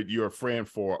considered your friend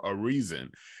for a reason.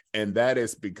 And that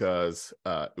is because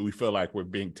we feel like we're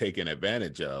being taken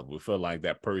advantage of. We feel like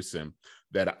that person,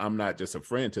 that I'm not just a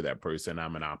friend to that person,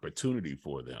 I'm an opportunity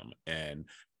for them. And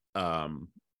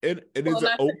it is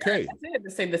okay.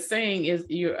 The saying is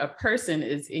a person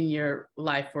is in your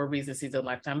life for a reason, season,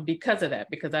 lifetime, because of that.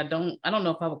 Because I don't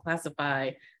know if I would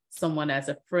classify someone as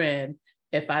a friend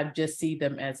if I just see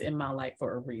them as in my life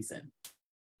for a reason.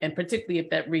 And particularly if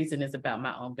that reason is about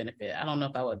my own benefit. I don't know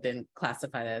if I would then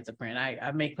classify that as a friend.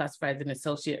 I may classify as an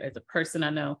associate, as a person I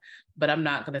know, but I'm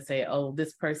not going to say, oh,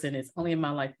 this person is only in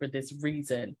my life for this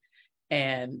reason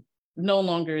and no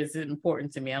longer is it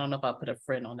important to me. I don't know if I'll put a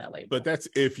friend on that label. But that's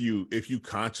if you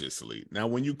consciously. Now,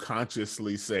 when you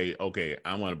consciously say, okay,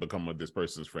 I want to become this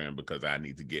person's friend because I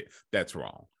need to get, that's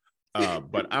wrong.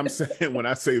 But I'm saying, when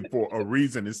I say for a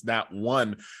reason, it's not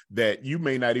one that you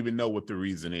may not even know what the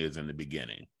reason is in the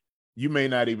beginning. You may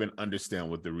not even understand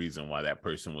what the reason why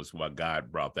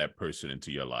God brought that person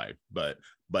into your life. But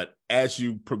as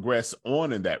you progress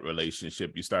on in that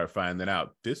relationship, you start finding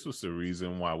out this was the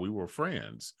reason why we were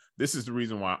friends. This is the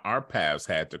reason why our paths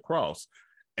had to cross.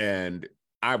 And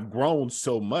I've grown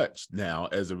so much now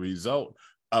as a result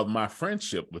of my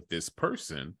friendship with this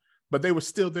person, but they were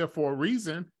still there for a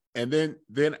reason. And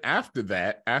then after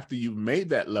that, after you've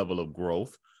made that level of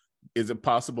growth, is it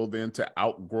possible then to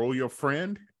outgrow your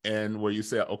friend? And where you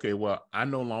say, okay, well, I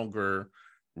no longer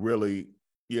really,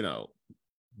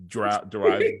 derive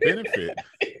benefit.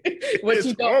 What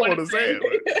you don't want to say.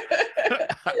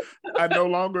 I no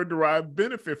longer derive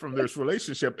benefit from this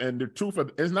relationship. And the truth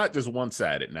of it's not just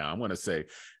one-sided now. I'm going to say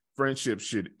friendship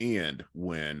should end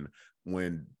when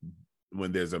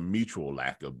there's a mutual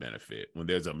lack of benefit, when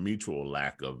there's a mutual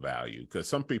lack of value, because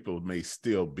some people may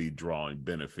still be drawing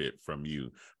benefit from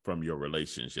you, from your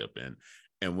relationship.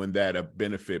 And when that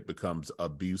benefit becomes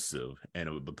abusive and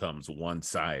it becomes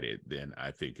one-sided, then I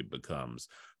think it becomes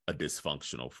a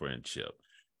dysfunctional friendship.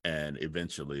 And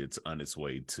eventually it's on its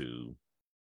way to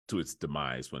its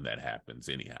demise when that happens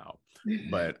anyhow.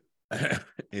 But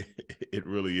it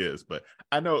really is. But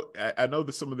I know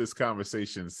that some of this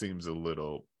conversation seems a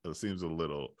little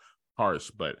harsh,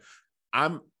 but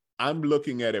I'm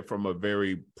looking at it from a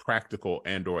very practical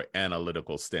and or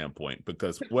analytical standpoint,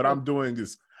 because what I'm doing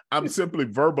is I'm simply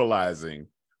verbalizing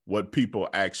what people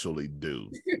actually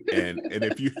do. And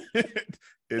if you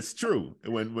it's true.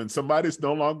 When somebody's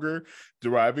no longer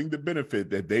deriving the benefit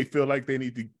that they feel like they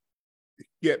need to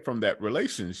get from that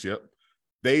relationship,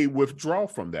 they withdraw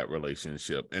from that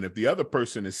relationship. And if the other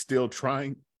person is still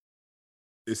trying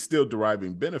is still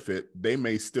deriving benefit, they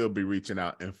may still be reaching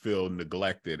out and feel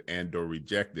neglected and or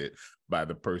rejected by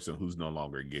the person who's no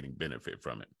longer getting benefit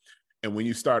from it. And when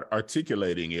you start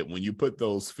articulating it, when you put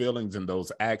those feelings and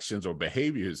those actions or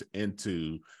behaviors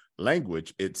into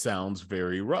language, it sounds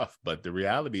very rough. But the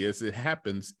reality is it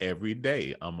happens every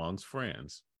day amongst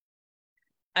friends.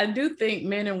 I do think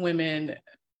men and women,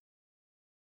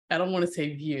 I don't want to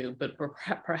say view, but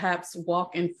perhaps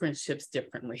walk in friendships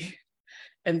differently.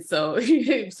 And so,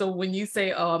 so when you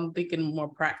say, "Oh, I'm thinking more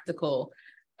practical,"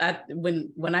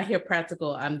 when I hear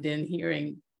practical, I'm then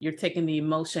hearing you're taking the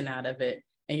emotion out of it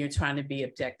and you're trying to be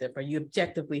objective. Are you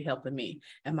objectively helping me?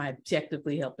 Am I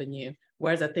objectively helping you?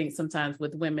 Whereas I think sometimes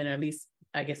with women, or at least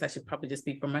I guess I should probably just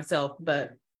speak for myself,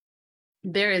 but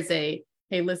there is a,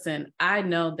 hey, listen, I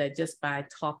know that just by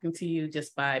talking to you,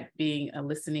 just by being a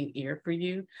listening ear for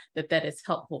you, that is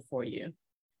helpful for you.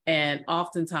 And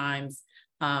oftentimes,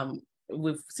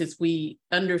 since we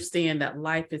understand that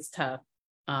life is tough,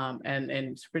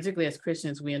 and particularly as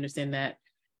Christians, we understand that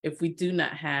if we do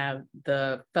not have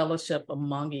the fellowship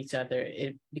among each other,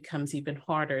 it becomes even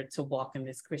harder to walk in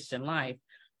this Christian life.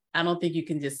 I don't think you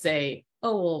can just say,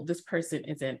 "Oh, well, this person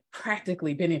isn't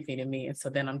practically benefiting me, and so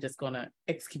then I'm just going to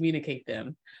excommunicate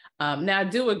them." Now, I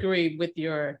do agree with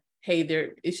your, hey,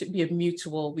 it should be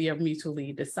we are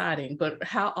mutually deciding, but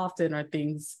how often are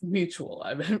things mutual?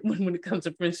 I mean, when it comes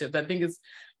to friendships, I think it's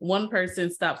one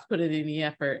person stops putting in the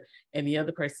effort and the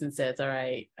other person says, "All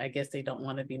right, I guess they don't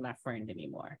want to be my friend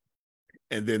anymore."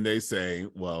 And then they say,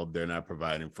 "Well, they're not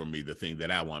providing for me the thing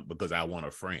that I want because I want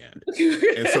a friend."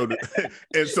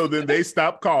 and so then they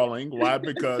stop calling. Why?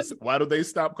 Because why do they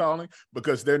stop calling?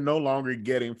 Because they're no longer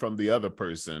getting from the other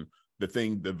person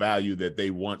the value that they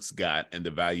once got and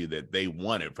the value that they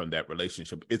wanted from that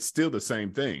relationship. It's still the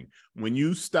same thing. When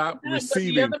you stop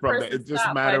receiving from that, it just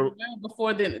matters. Like,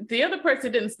 before then, the other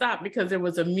person didn't stop because there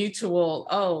was a mutual,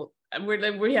 "Oh,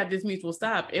 we have this mutual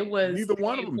stop." It was neither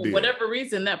one of them for did. Whatever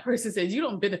reason, that person said, "You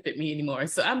don't benefit me anymore,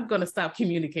 so I'm going to stop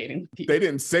communicating with you." They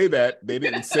didn't say that. They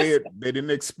didn't say it. They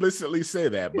didn't explicitly say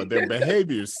that, but their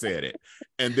behaviors said it.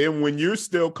 And then when you're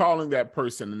still calling that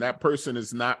person and that person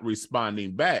is not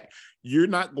responding back, you're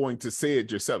not going to say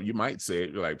it yourself. You might say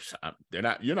it, you're like,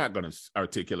 you're not going to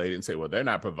articulate it and say, "Well, they're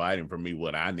not providing for me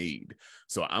what I need,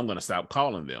 so I'm going to stop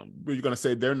calling them." But you're going to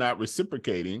say they're not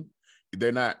reciprocating.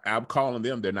 I'm calling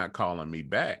them, they're not calling me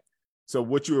back. So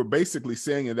what you were basically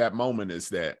saying in that moment is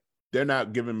that they're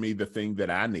not giving me the thing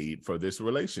that I need for this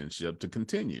relationship to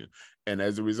continue. And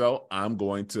as a result, I'm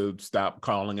going to stop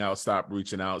calling out, stop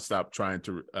reaching out, stop trying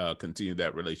to continue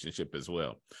that relationship as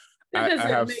well. That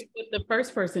doesn't make what the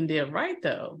first person did right,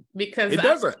 though, because it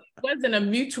doesn't. It wasn't a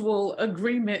mutual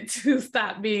agreement to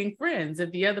stop being friends if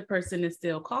the other person is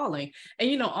still calling.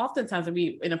 And, oftentimes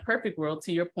in a perfect world,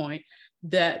 to your point,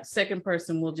 that second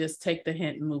person will just take the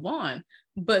hint and move on.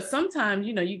 But sometimes,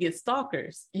 you get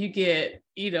stalkers, you get,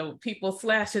 people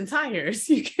slashing tires,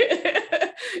 you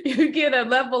get a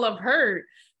level of hurt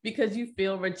because you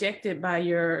feel rejected by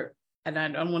your, and I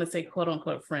don't want to say quote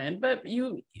unquote friend, but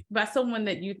by someone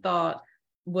that you thought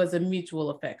was a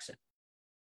mutual affection.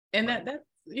 And right.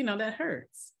 that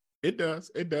hurts. It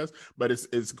does. But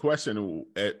it's a question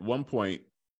at one point,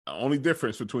 the only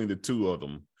difference between the two of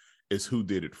them is who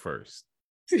did it first.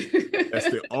 That's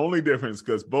the only difference,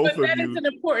 because both of you. That is an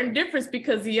important difference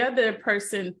because the other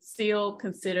person still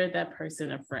considered that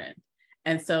person a friend.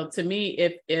 And so to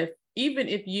me, even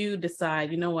if you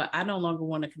decide, what, I no longer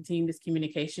want to continue this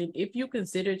communication, if you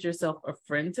considered yourself a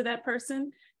friend to that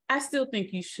person, I still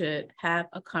think you should have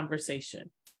a conversation.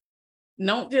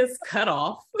 Don't just cut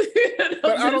off.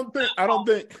 But I don't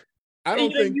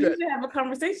think you should have a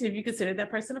conversation if you consider that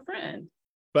person a friend.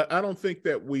 But I don't think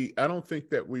that we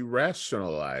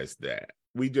rationalize that.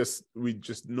 We just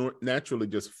naturally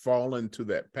just fall into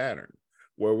that pattern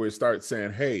where we start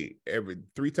saying, "Hey, every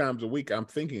 3 times a week, I'm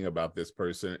thinking about this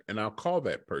person and I'll call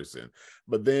that person."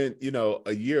 But then,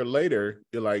 a year later,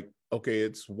 you're like, "Okay,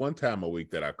 it's 1 time a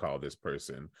week that I call this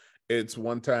person. It's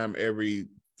 1 time every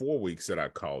 4 weeks that I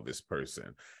call this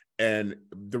person." And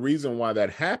the reason why that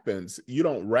happens, you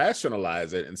don't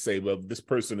rationalize it and say, "Well, this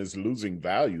person is losing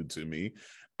value to me."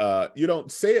 You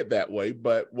don't say it that way,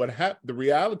 but the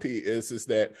reality is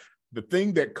that the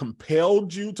thing that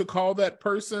compelled you to call that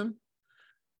person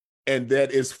and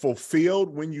that is fulfilled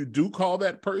when you do call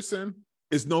that person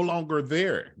is no longer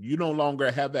there. You no longer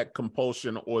have that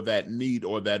compulsion or that need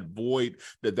or that void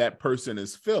that person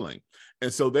is filling.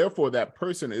 And so therefore that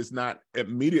person is not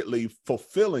immediately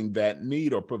fulfilling that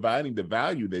need or providing the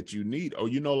value that you need, or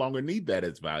you no longer need that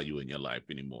as value in your life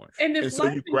anymore. And so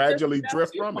you gradually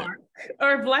drift from it.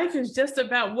 Or if life is just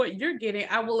about what you're getting,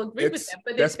 I will agree with that.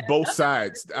 But that's both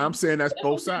sides. I'm saying that's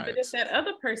both sides. But if that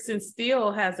other person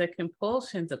still has a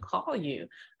compulsion to call you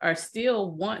or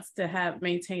still wants to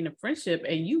maintain a friendship,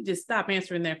 and you just stop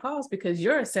answering their calls because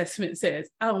your assessment says,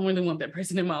 I don't really want that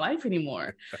person in my life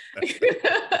anymore.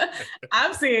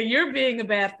 I'm saying you're being a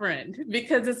bad friend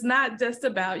because it's not just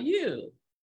about you.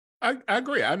 I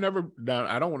agree. I want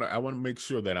to make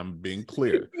sure that I'm being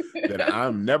clear that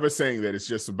I'm never saying that it's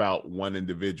just about one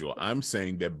individual. I'm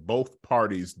saying that both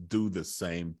parties do the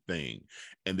same thing.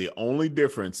 And the only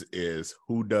difference is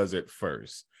who does it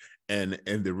first. And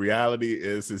the reality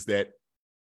is that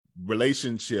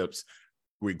relationships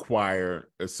require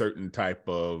a certain type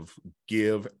of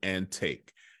give and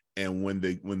take. And when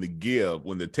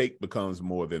the take becomes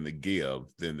more than the give,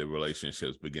 then the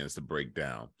relationships begins to break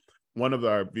down. One of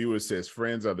our viewers says,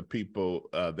 friends are the people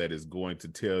that is going to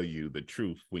tell you the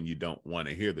truth when you don't want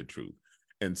to hear the truth.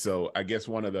 And so I guess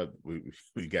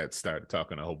we got started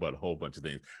talking about a whole bunch of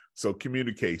things. So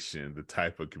communication, the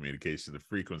type of communication, the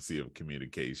frequency of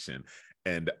communication,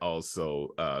 and also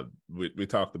we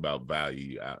talked about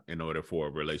value. In order for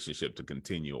a relationship to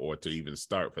continue or to even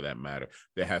start, for that matter,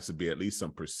 there has to be at least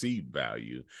some perceived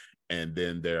value. And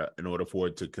then in order for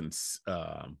it to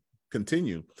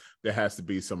continue, there has to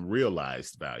be some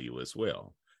realized value as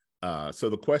well. So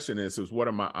the question is what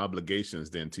are my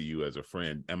obligations then to you as a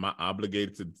friend? Am I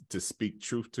obligated to speak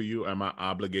truth to you? Am I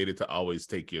obligated to always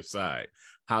take your side?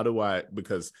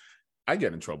 Because I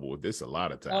get in trouble with this a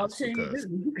lot of times. Because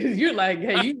you're like,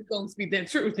 hey, you don't speak that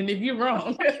truth, and if you're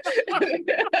wrong.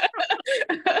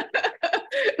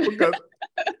 Because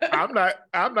I'm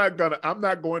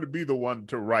not going to be the one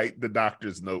to write the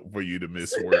doctor's note for you to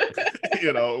miss work.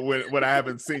 When I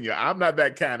haven't seen you. I'm not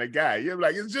that kind of guy. You're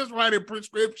like, it's just write a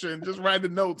prescription, just write a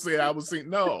note saying I was seen.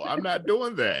 No, I'm not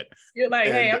doing that. You're like,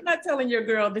 hey, I'm not telling your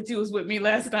girl that you was with me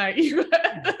last night.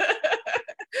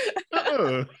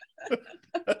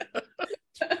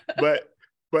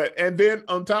 But and then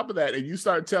on top of that, if you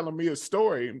start telling me a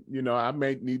story, I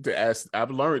may need to ask.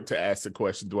 I've learned to ask the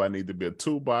question: do I need to be a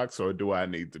toolbox or do I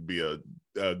need to be a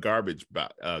garbage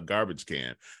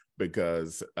can?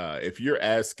 Because if you're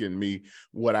asking me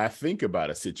what I think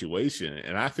about a situation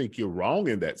and I think you're wrong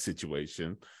in that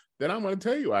situation, then I'm going to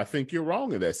tell you I think you're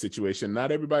wrong in that situation.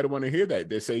 Not everybody want to hear that.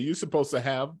 They say you're supposed to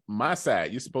have my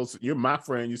side. You're my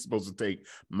friend. You're supposed to take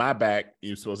my back.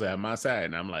 You're supposed to have my side.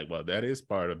 And I'm like, well, that is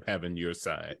part of having your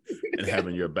side and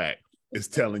having your back. Is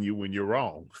telling you when you're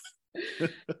wrong.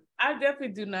 I definitely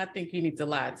do not think you need to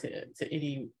lie to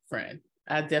any friend.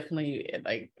 I definitely,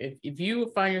 like, if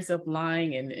you find yourself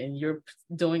lying and you're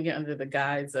doing it under the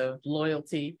guise of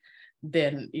loyalty,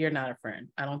 then you're not a friend.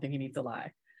 I don't think you need to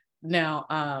lie.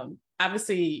 Now,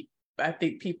 obviously, I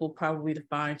think people probably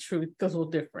define truth a little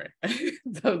different.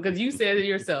 So, because you said it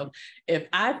yourself, if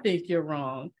I think you're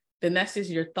wrong, then that's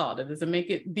just your thought. It doesn't make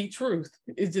it the truth.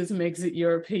 It just makes it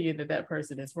your opinion that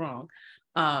person is wrong.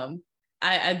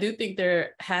 I do think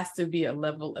there has to be a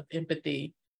level of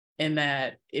empathy in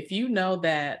that if you know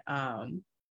that I'm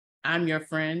your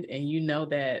friend and you know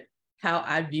that how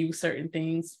I view certain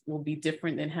things will be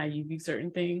different than how you view certain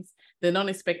things, then don't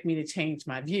expect me to change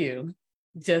my view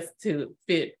just to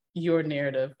fit your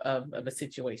narrative of a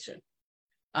situation.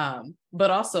 But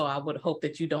also I would hope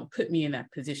that you don't put me in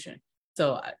that position.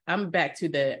 So I'm back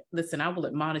to listen, I will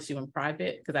admonish you in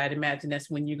private because I'd imagine that's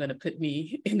when you're going to put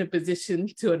me in a position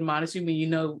to admonish you when you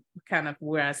know kind of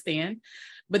where I stand.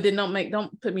 But then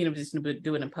don't put me in a position to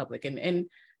do it in public. And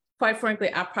quite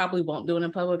frankly, I probably won't do it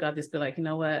in public. I'll just be like, you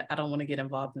know what? I don't want to get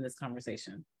involved in this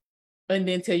conversation. And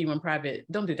then tell you in private,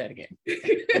 don't do that again.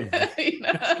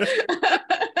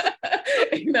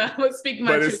 I would speak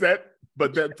my truth.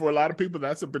 But that for a lot of people,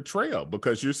 that's a betrayal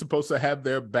because you're supposed to have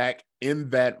their back in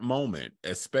that moment,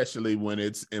 especially when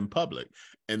it's in public.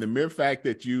 And the mere fact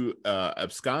that you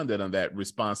absconded on that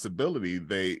responsibility,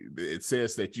 it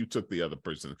says that you took the other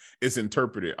person. It's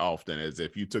interpreted often as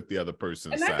if you took the other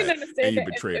person's side and you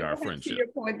betrayed our friendship. To your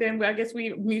point, then I guess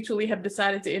we mutually have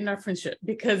decided to end our friendship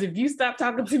because if you stop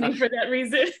talking to me for that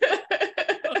reason.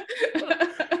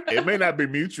 It may not be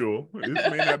mutual.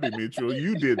 It may not be mutual.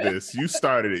 You did this. You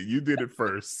started it. You did it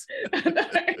first.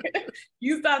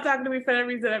 You stop talking to me for that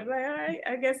reason. I'm like, all right,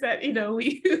 I guess that,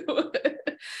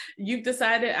 you've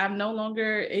decided I'm no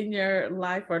longer in your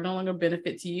life or no longer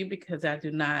benefit to you because I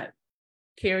do not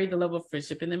carry the level of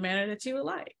friendship in the manner that you would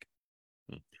like.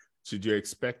 Should you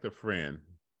expect a friend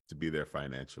to be there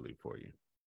financially for you?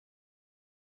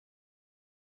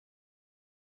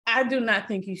 I do not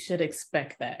think you should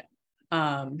expect that.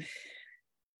 And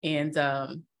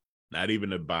not even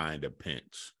to bind a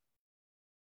pinch.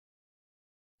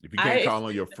 If you can't call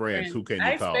on your friends, who can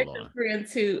you call on? I expect a friend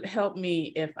to help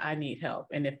me if I need help.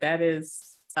 And if that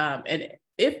is, and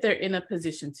if they're in a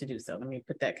position to do so, let me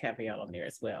put that caveat on there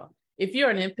as well. If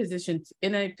you're in a position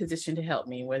to help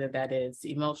me, whether that is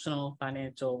emotional,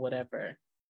 financial, whatever,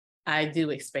 I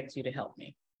do expect you to help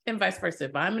me. And vice versa.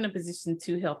 If I'm in a position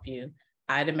to help you,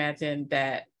 I'd imagine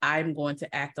that I'm going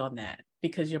to act on that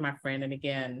because you're my friend. And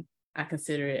again, I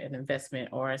consider it an investment,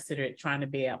 or I consider it trying to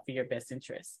be out for your best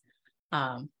interests.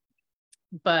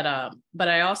 But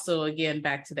I also, again,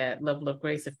 back to that level of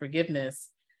grace and forgiveness,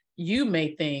 you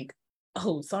may think,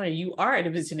 oh, sorry, you are in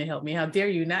a position to help me. How dare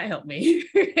you not help me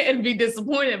and be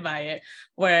disappointed by it.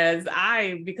 Whereas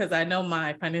because I know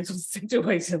my financial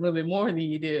situation a little bit more than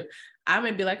you do, I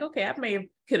may be like, okay,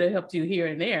 could have helped you here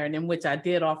and there. And in which I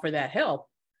did offer that help,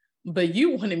 but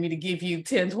you wanted me to give you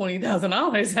 $10,000,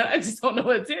 $20,000. I just don't know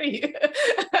what to tell you.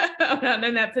 I'm not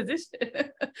in that position.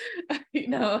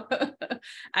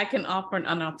 I can offer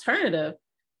an alternative,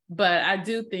 but I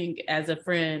do think as a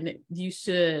friend, you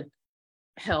should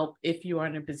help if you are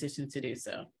in a position to do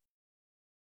so.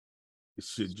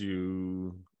 Should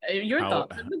you? Your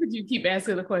thoughts. Look at you keep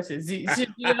asking the questions.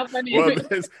 Should you help? Well,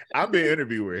 I'm the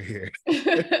interviewer here.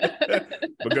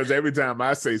 Because every time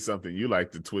I say something, you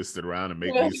like to twist it around and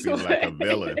make me seem like a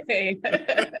villain.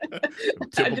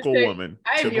 Typical woman.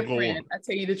 I am your friend. I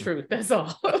tell you the truth. That's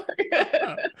all.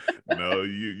 No,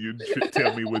 you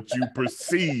tell me what you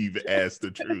perceive as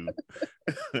the truth.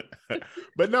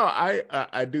 But no,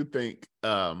 I do think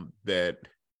that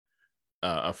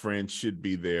a friend should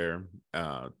be there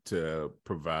to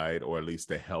provide, or at least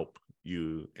to help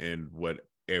you in what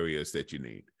areas that you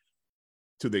need,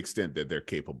 to the extent that they're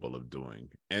capable of doing,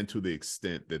 and to the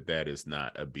extent that that is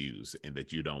not abused and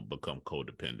that you don't become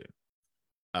codependent.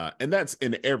 And that's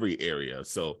in every area.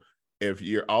 So if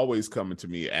you're always coming to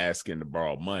me asking to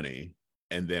borrow money,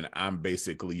 and then I'm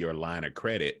basically your line of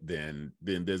credit, then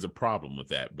there's a problem with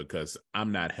that, because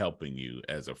I'm not helping you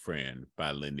as a friend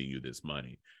by lending you this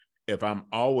money. If I'm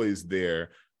always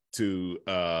there to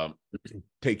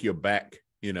take your back,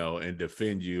 and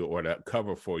defend you, or to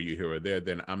cover for you here or there,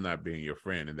 then I'm not being your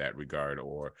friend in that regard.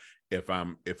 Or if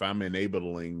I'm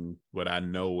enabling what I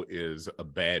know is a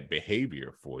bad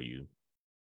behavior for you,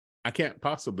 I can't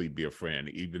possibly be a friend,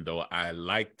 even though I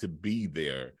like to be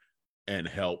there and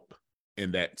help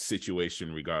in that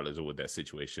situation, regardless of what that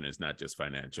situation is. Not just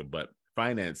financial, but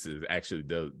finances actually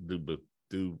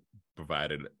do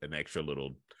provide an extra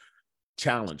little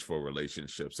challenge for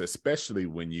relationships, especially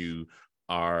when you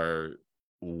are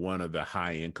one of the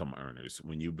high income earners.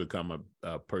 When you become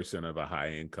a person of a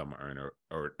high income earner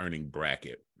or earning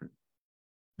bracket,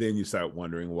 then you start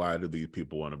wondering, why do these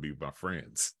people want to be my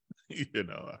friends?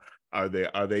 Are they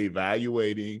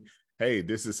evaluating, hey,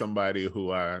 this is somebody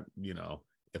who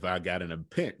if I got in a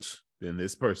pinch, then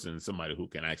this person is somebody who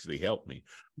can actually help me?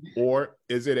 Or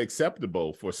is it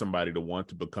acceptable for somebody to want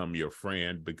to become your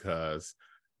friend because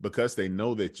they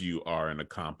know that you are an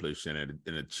accomplished and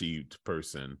an achieved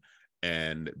person,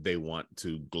 and they want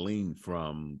to glean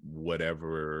from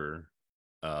whatever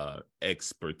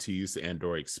expertise and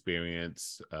or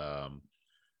experience,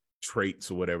 traits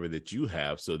or whatever that you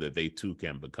have, so that they too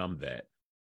can become that?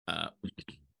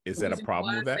 Is that a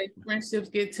problem with that? Friendships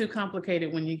get too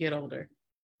complicated when you get older.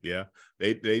 Yeah,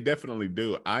 they definitely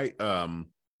do. I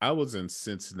was in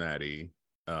Cincinnati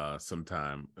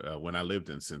sometime when I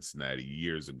lived in Cincinnati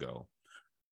years ago.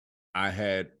 I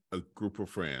had a group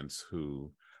of friends who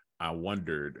I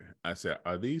said,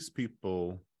 are these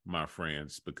people my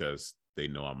friends because they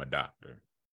know I'm a doctor?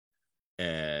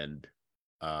 And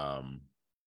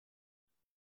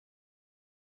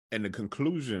the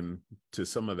conclusion to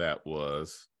some of that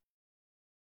was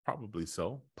probably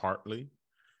so, partly.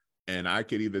 And I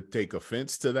could either take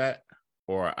offense to that,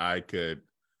 or I could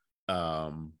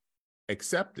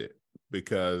accept it,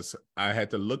 because I had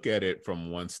to look at it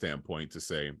from one standpoint to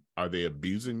say, are they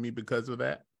abusing me because of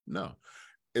that? No,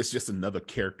 it's just another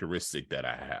characteristic that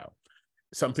I have.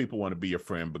 Some people want to be your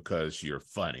friend because you're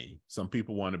funny. Some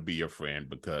people want to be your friend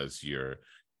because you're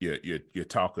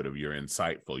talkative, you're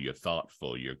insightful, you're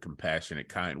thoughtful, you're compassionate,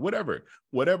 kind,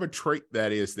 whatever trait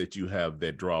that is that you have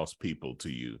that draws people to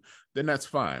you, then that's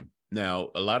fine. Now,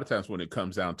 a lot of times when it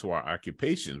comes down to our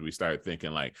occupations, we start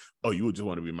thinking like, oh, you would just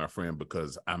want to be my friend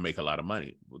because I make a lot of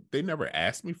money. They never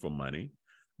asked me for money.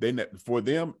 For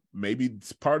them, maybe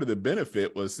part of the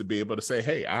benefit was to be able to say,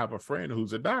 hey, I have a friend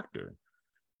who's a doctor.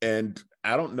 And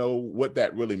I don't know what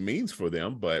that really means for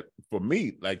them, but for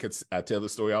me, like I tell the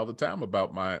story all the time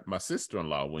about my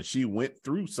sister-in-law. When she went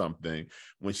through something,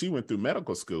 when she went through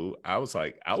medical school, I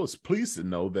was pleased to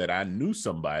know that I knew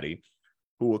somebody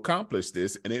who accomplished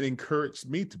this, and it encouraged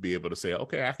me to be able to say,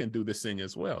 okay, I can do this thing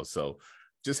as well. So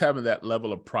just having that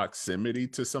level of proximity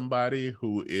to somebody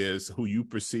who you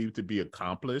perceive to be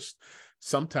accomplished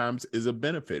sometimes is a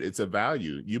benefit. It's a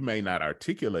value. You may not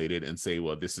articulate it and say,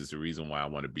 well, this is the reason why I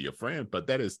want to be a friend, but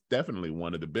that is definitely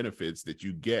one of the benefits that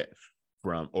you get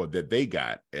from, or that they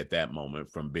got at that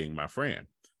moment from being my friend.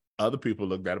 Other people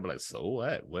look at it like, so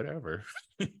what? Whatever.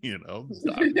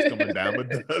 It's coming down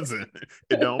a dozen.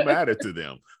 It don't matter to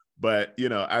them. But,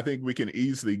 I think we can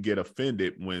easily get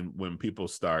offended when people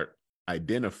start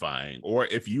identifying, or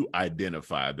if you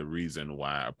identify the reason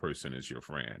why a person is your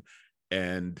friend.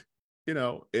 And,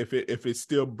 if it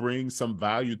still brings some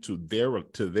value to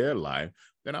their life,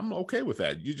 then I'm okay with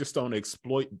that. You just don't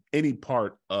exploit any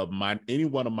part of any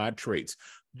one of my traits.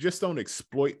 Just don't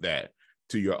exploit that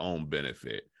to your own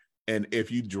benefit. And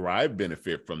if you derive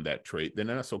benefit from that trait, then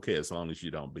that's okay, as long as you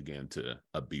don't begin to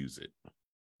abuse it.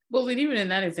 Well, and even in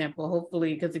that example,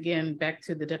 hopefully, because again, back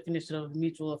to the definition of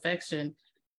mutual affection,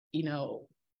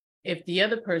 if the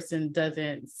other person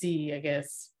doesn't see, I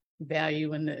guess,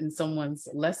 value in someone's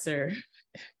lesser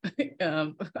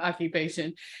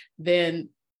occupation, then,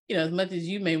 as much as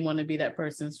you may want to be that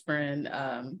person's friend,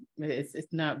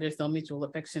 it's not, there's no mutual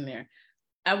affection there.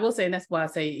 I will say, and that's why I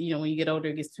say, when you get older,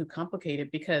 it gets too complicated,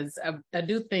 because I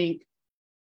do think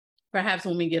perhaps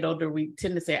when we get older, we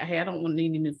tend to say, hey, I don't want any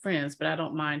new friends, but I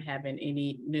don't mind having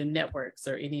any new networks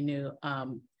or any new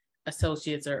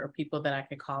associates or people that I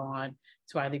can call on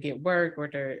to either get work or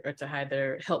to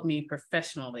either help me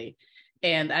professionally.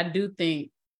 And I do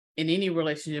think in any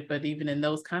relationship, but even in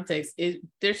those contexts,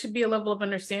 there should be a level of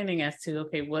understanding as to,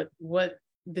 okay, what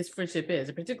this friendship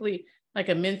is, particularly like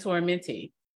a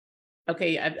mentor-mentee.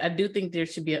 Okay, I do think there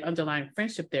should be an underlying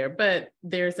friendship there, but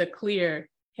there's a clear,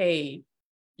 hey,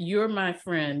 you're my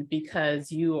friend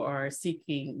because you are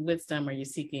seeking wisdom, or you're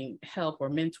seeking help or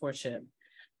mentorship.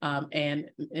 And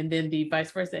then the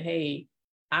vice versa, hey,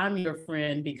 I'm your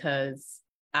friend because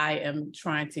I am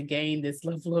trying to gain this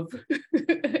level of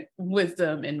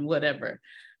wisdom and whatever.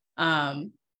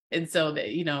 And so that,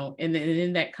 and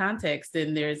in that context,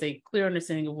 then there's a clear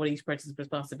understanding of what each person's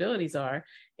responsibilities are.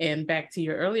 And back to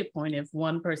your earlier point, if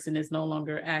one person is no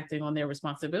longer acting on their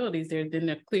responsibilities, there's then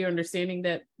a clear understanding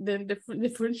that then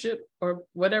the friendship or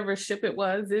whatever ship it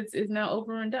was, is now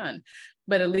over and done.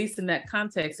 But at least in that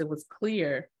context, it was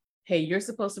clear, hey, you're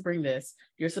supposed to bring this,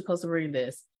 you're supposed to bring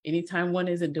this. Anytime one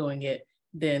isn't doing it,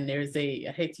 then there's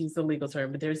I hate to use the legal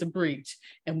term, but there's a breach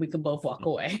and we can both walk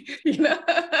away.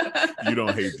 You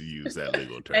don't hate to use that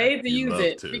legal term. I hate to use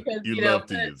it because you love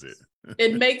to use it.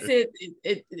 It makes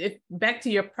it back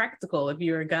to your practical. If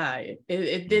you're a guy,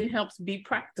 it then helps be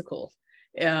practical.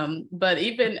 But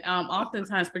even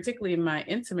oftentimes, particularly in my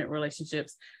intimate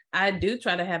relationships, I do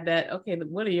try to have that, okay,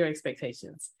 what are your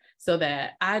expectations? So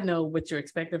that I know what you're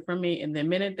expecting from me. And the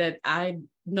minute that I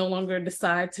no longer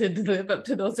decide to live up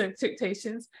to those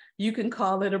expectations, you can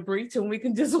call it a breach and we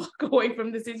can just walk away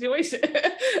from the situation.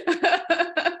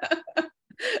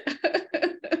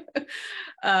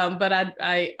 But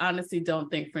I honestly don't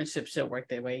think friendship should work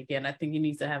that way. Again, I think you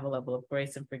need to have a level of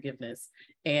grace and forgiveness.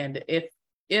 And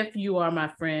if you are my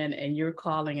friend and you're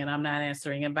calling and I'm not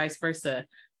answering, and vice versa,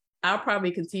 I'll probably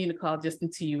continue to call just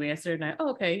until you answer. And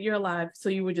okay, you're alive. So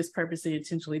you were just purposely,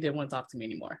 intentionally didn't want to talk to me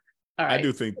anymore. All right. I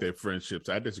do think that friendships,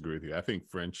 I disagree with you. I think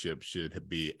friendships should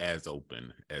be as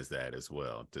open as that as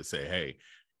well, to say, hey,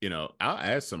 I'll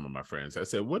ask some of my friends, I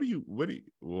said, what do you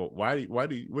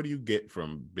get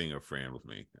from being a friend with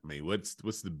me? I mean, what's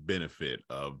the benefit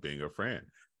of being a friend?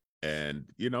 And,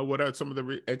 what are some of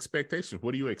the expectations?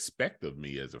 What do you expect of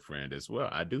me as a friend as well?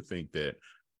 I do think that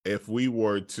if we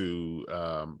were to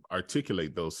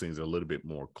articulate those things a little bit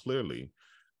more clearly,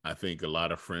 I think a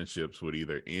lot of friendships would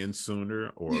either end sooner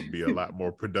or be a lot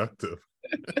more productive.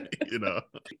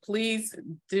 Please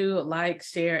do like,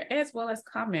 share, as well as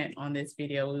comment on this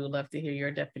video. We would love to hear your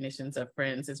definitions of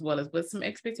friends, as well as what some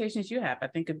expectations you have. I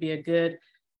think it'd be a good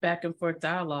back and forth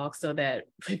dialogue, so that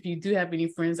if you do have any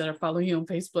friends that are following you on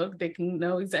Facebook, they can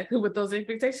know exactly what those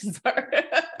expectations are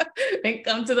and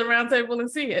come to the round table and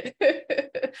see it.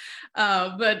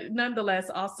 But nonetheless,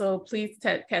 also please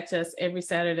catch us every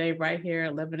Saturday right here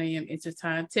at 11 a.m. Eastern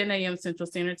Time, 10 a.m. Central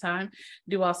Standard Time.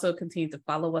 Do also continue to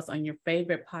follow us on your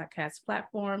favorite podcast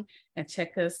platform and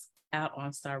check us out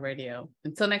on Star Radio.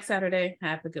 Until next Saturday,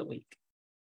 have a good week.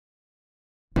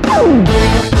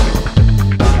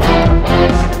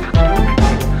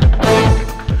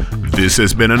 This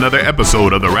has been another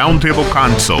episode of the Roundtable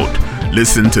Consult.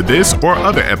 Listen to this or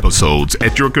other episodes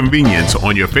at your convenience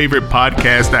on your favorite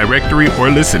podcast directory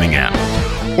or listening app.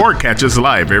 Or catch us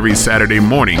live every Saturday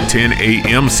morning, 10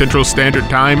 a.m. Central Standard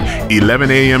Time,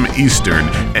 11 a.m. Eastern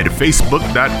at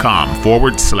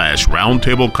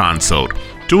facebook.com/Roundtable Consult.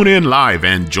 Tune in live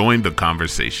and join the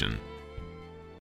conversation.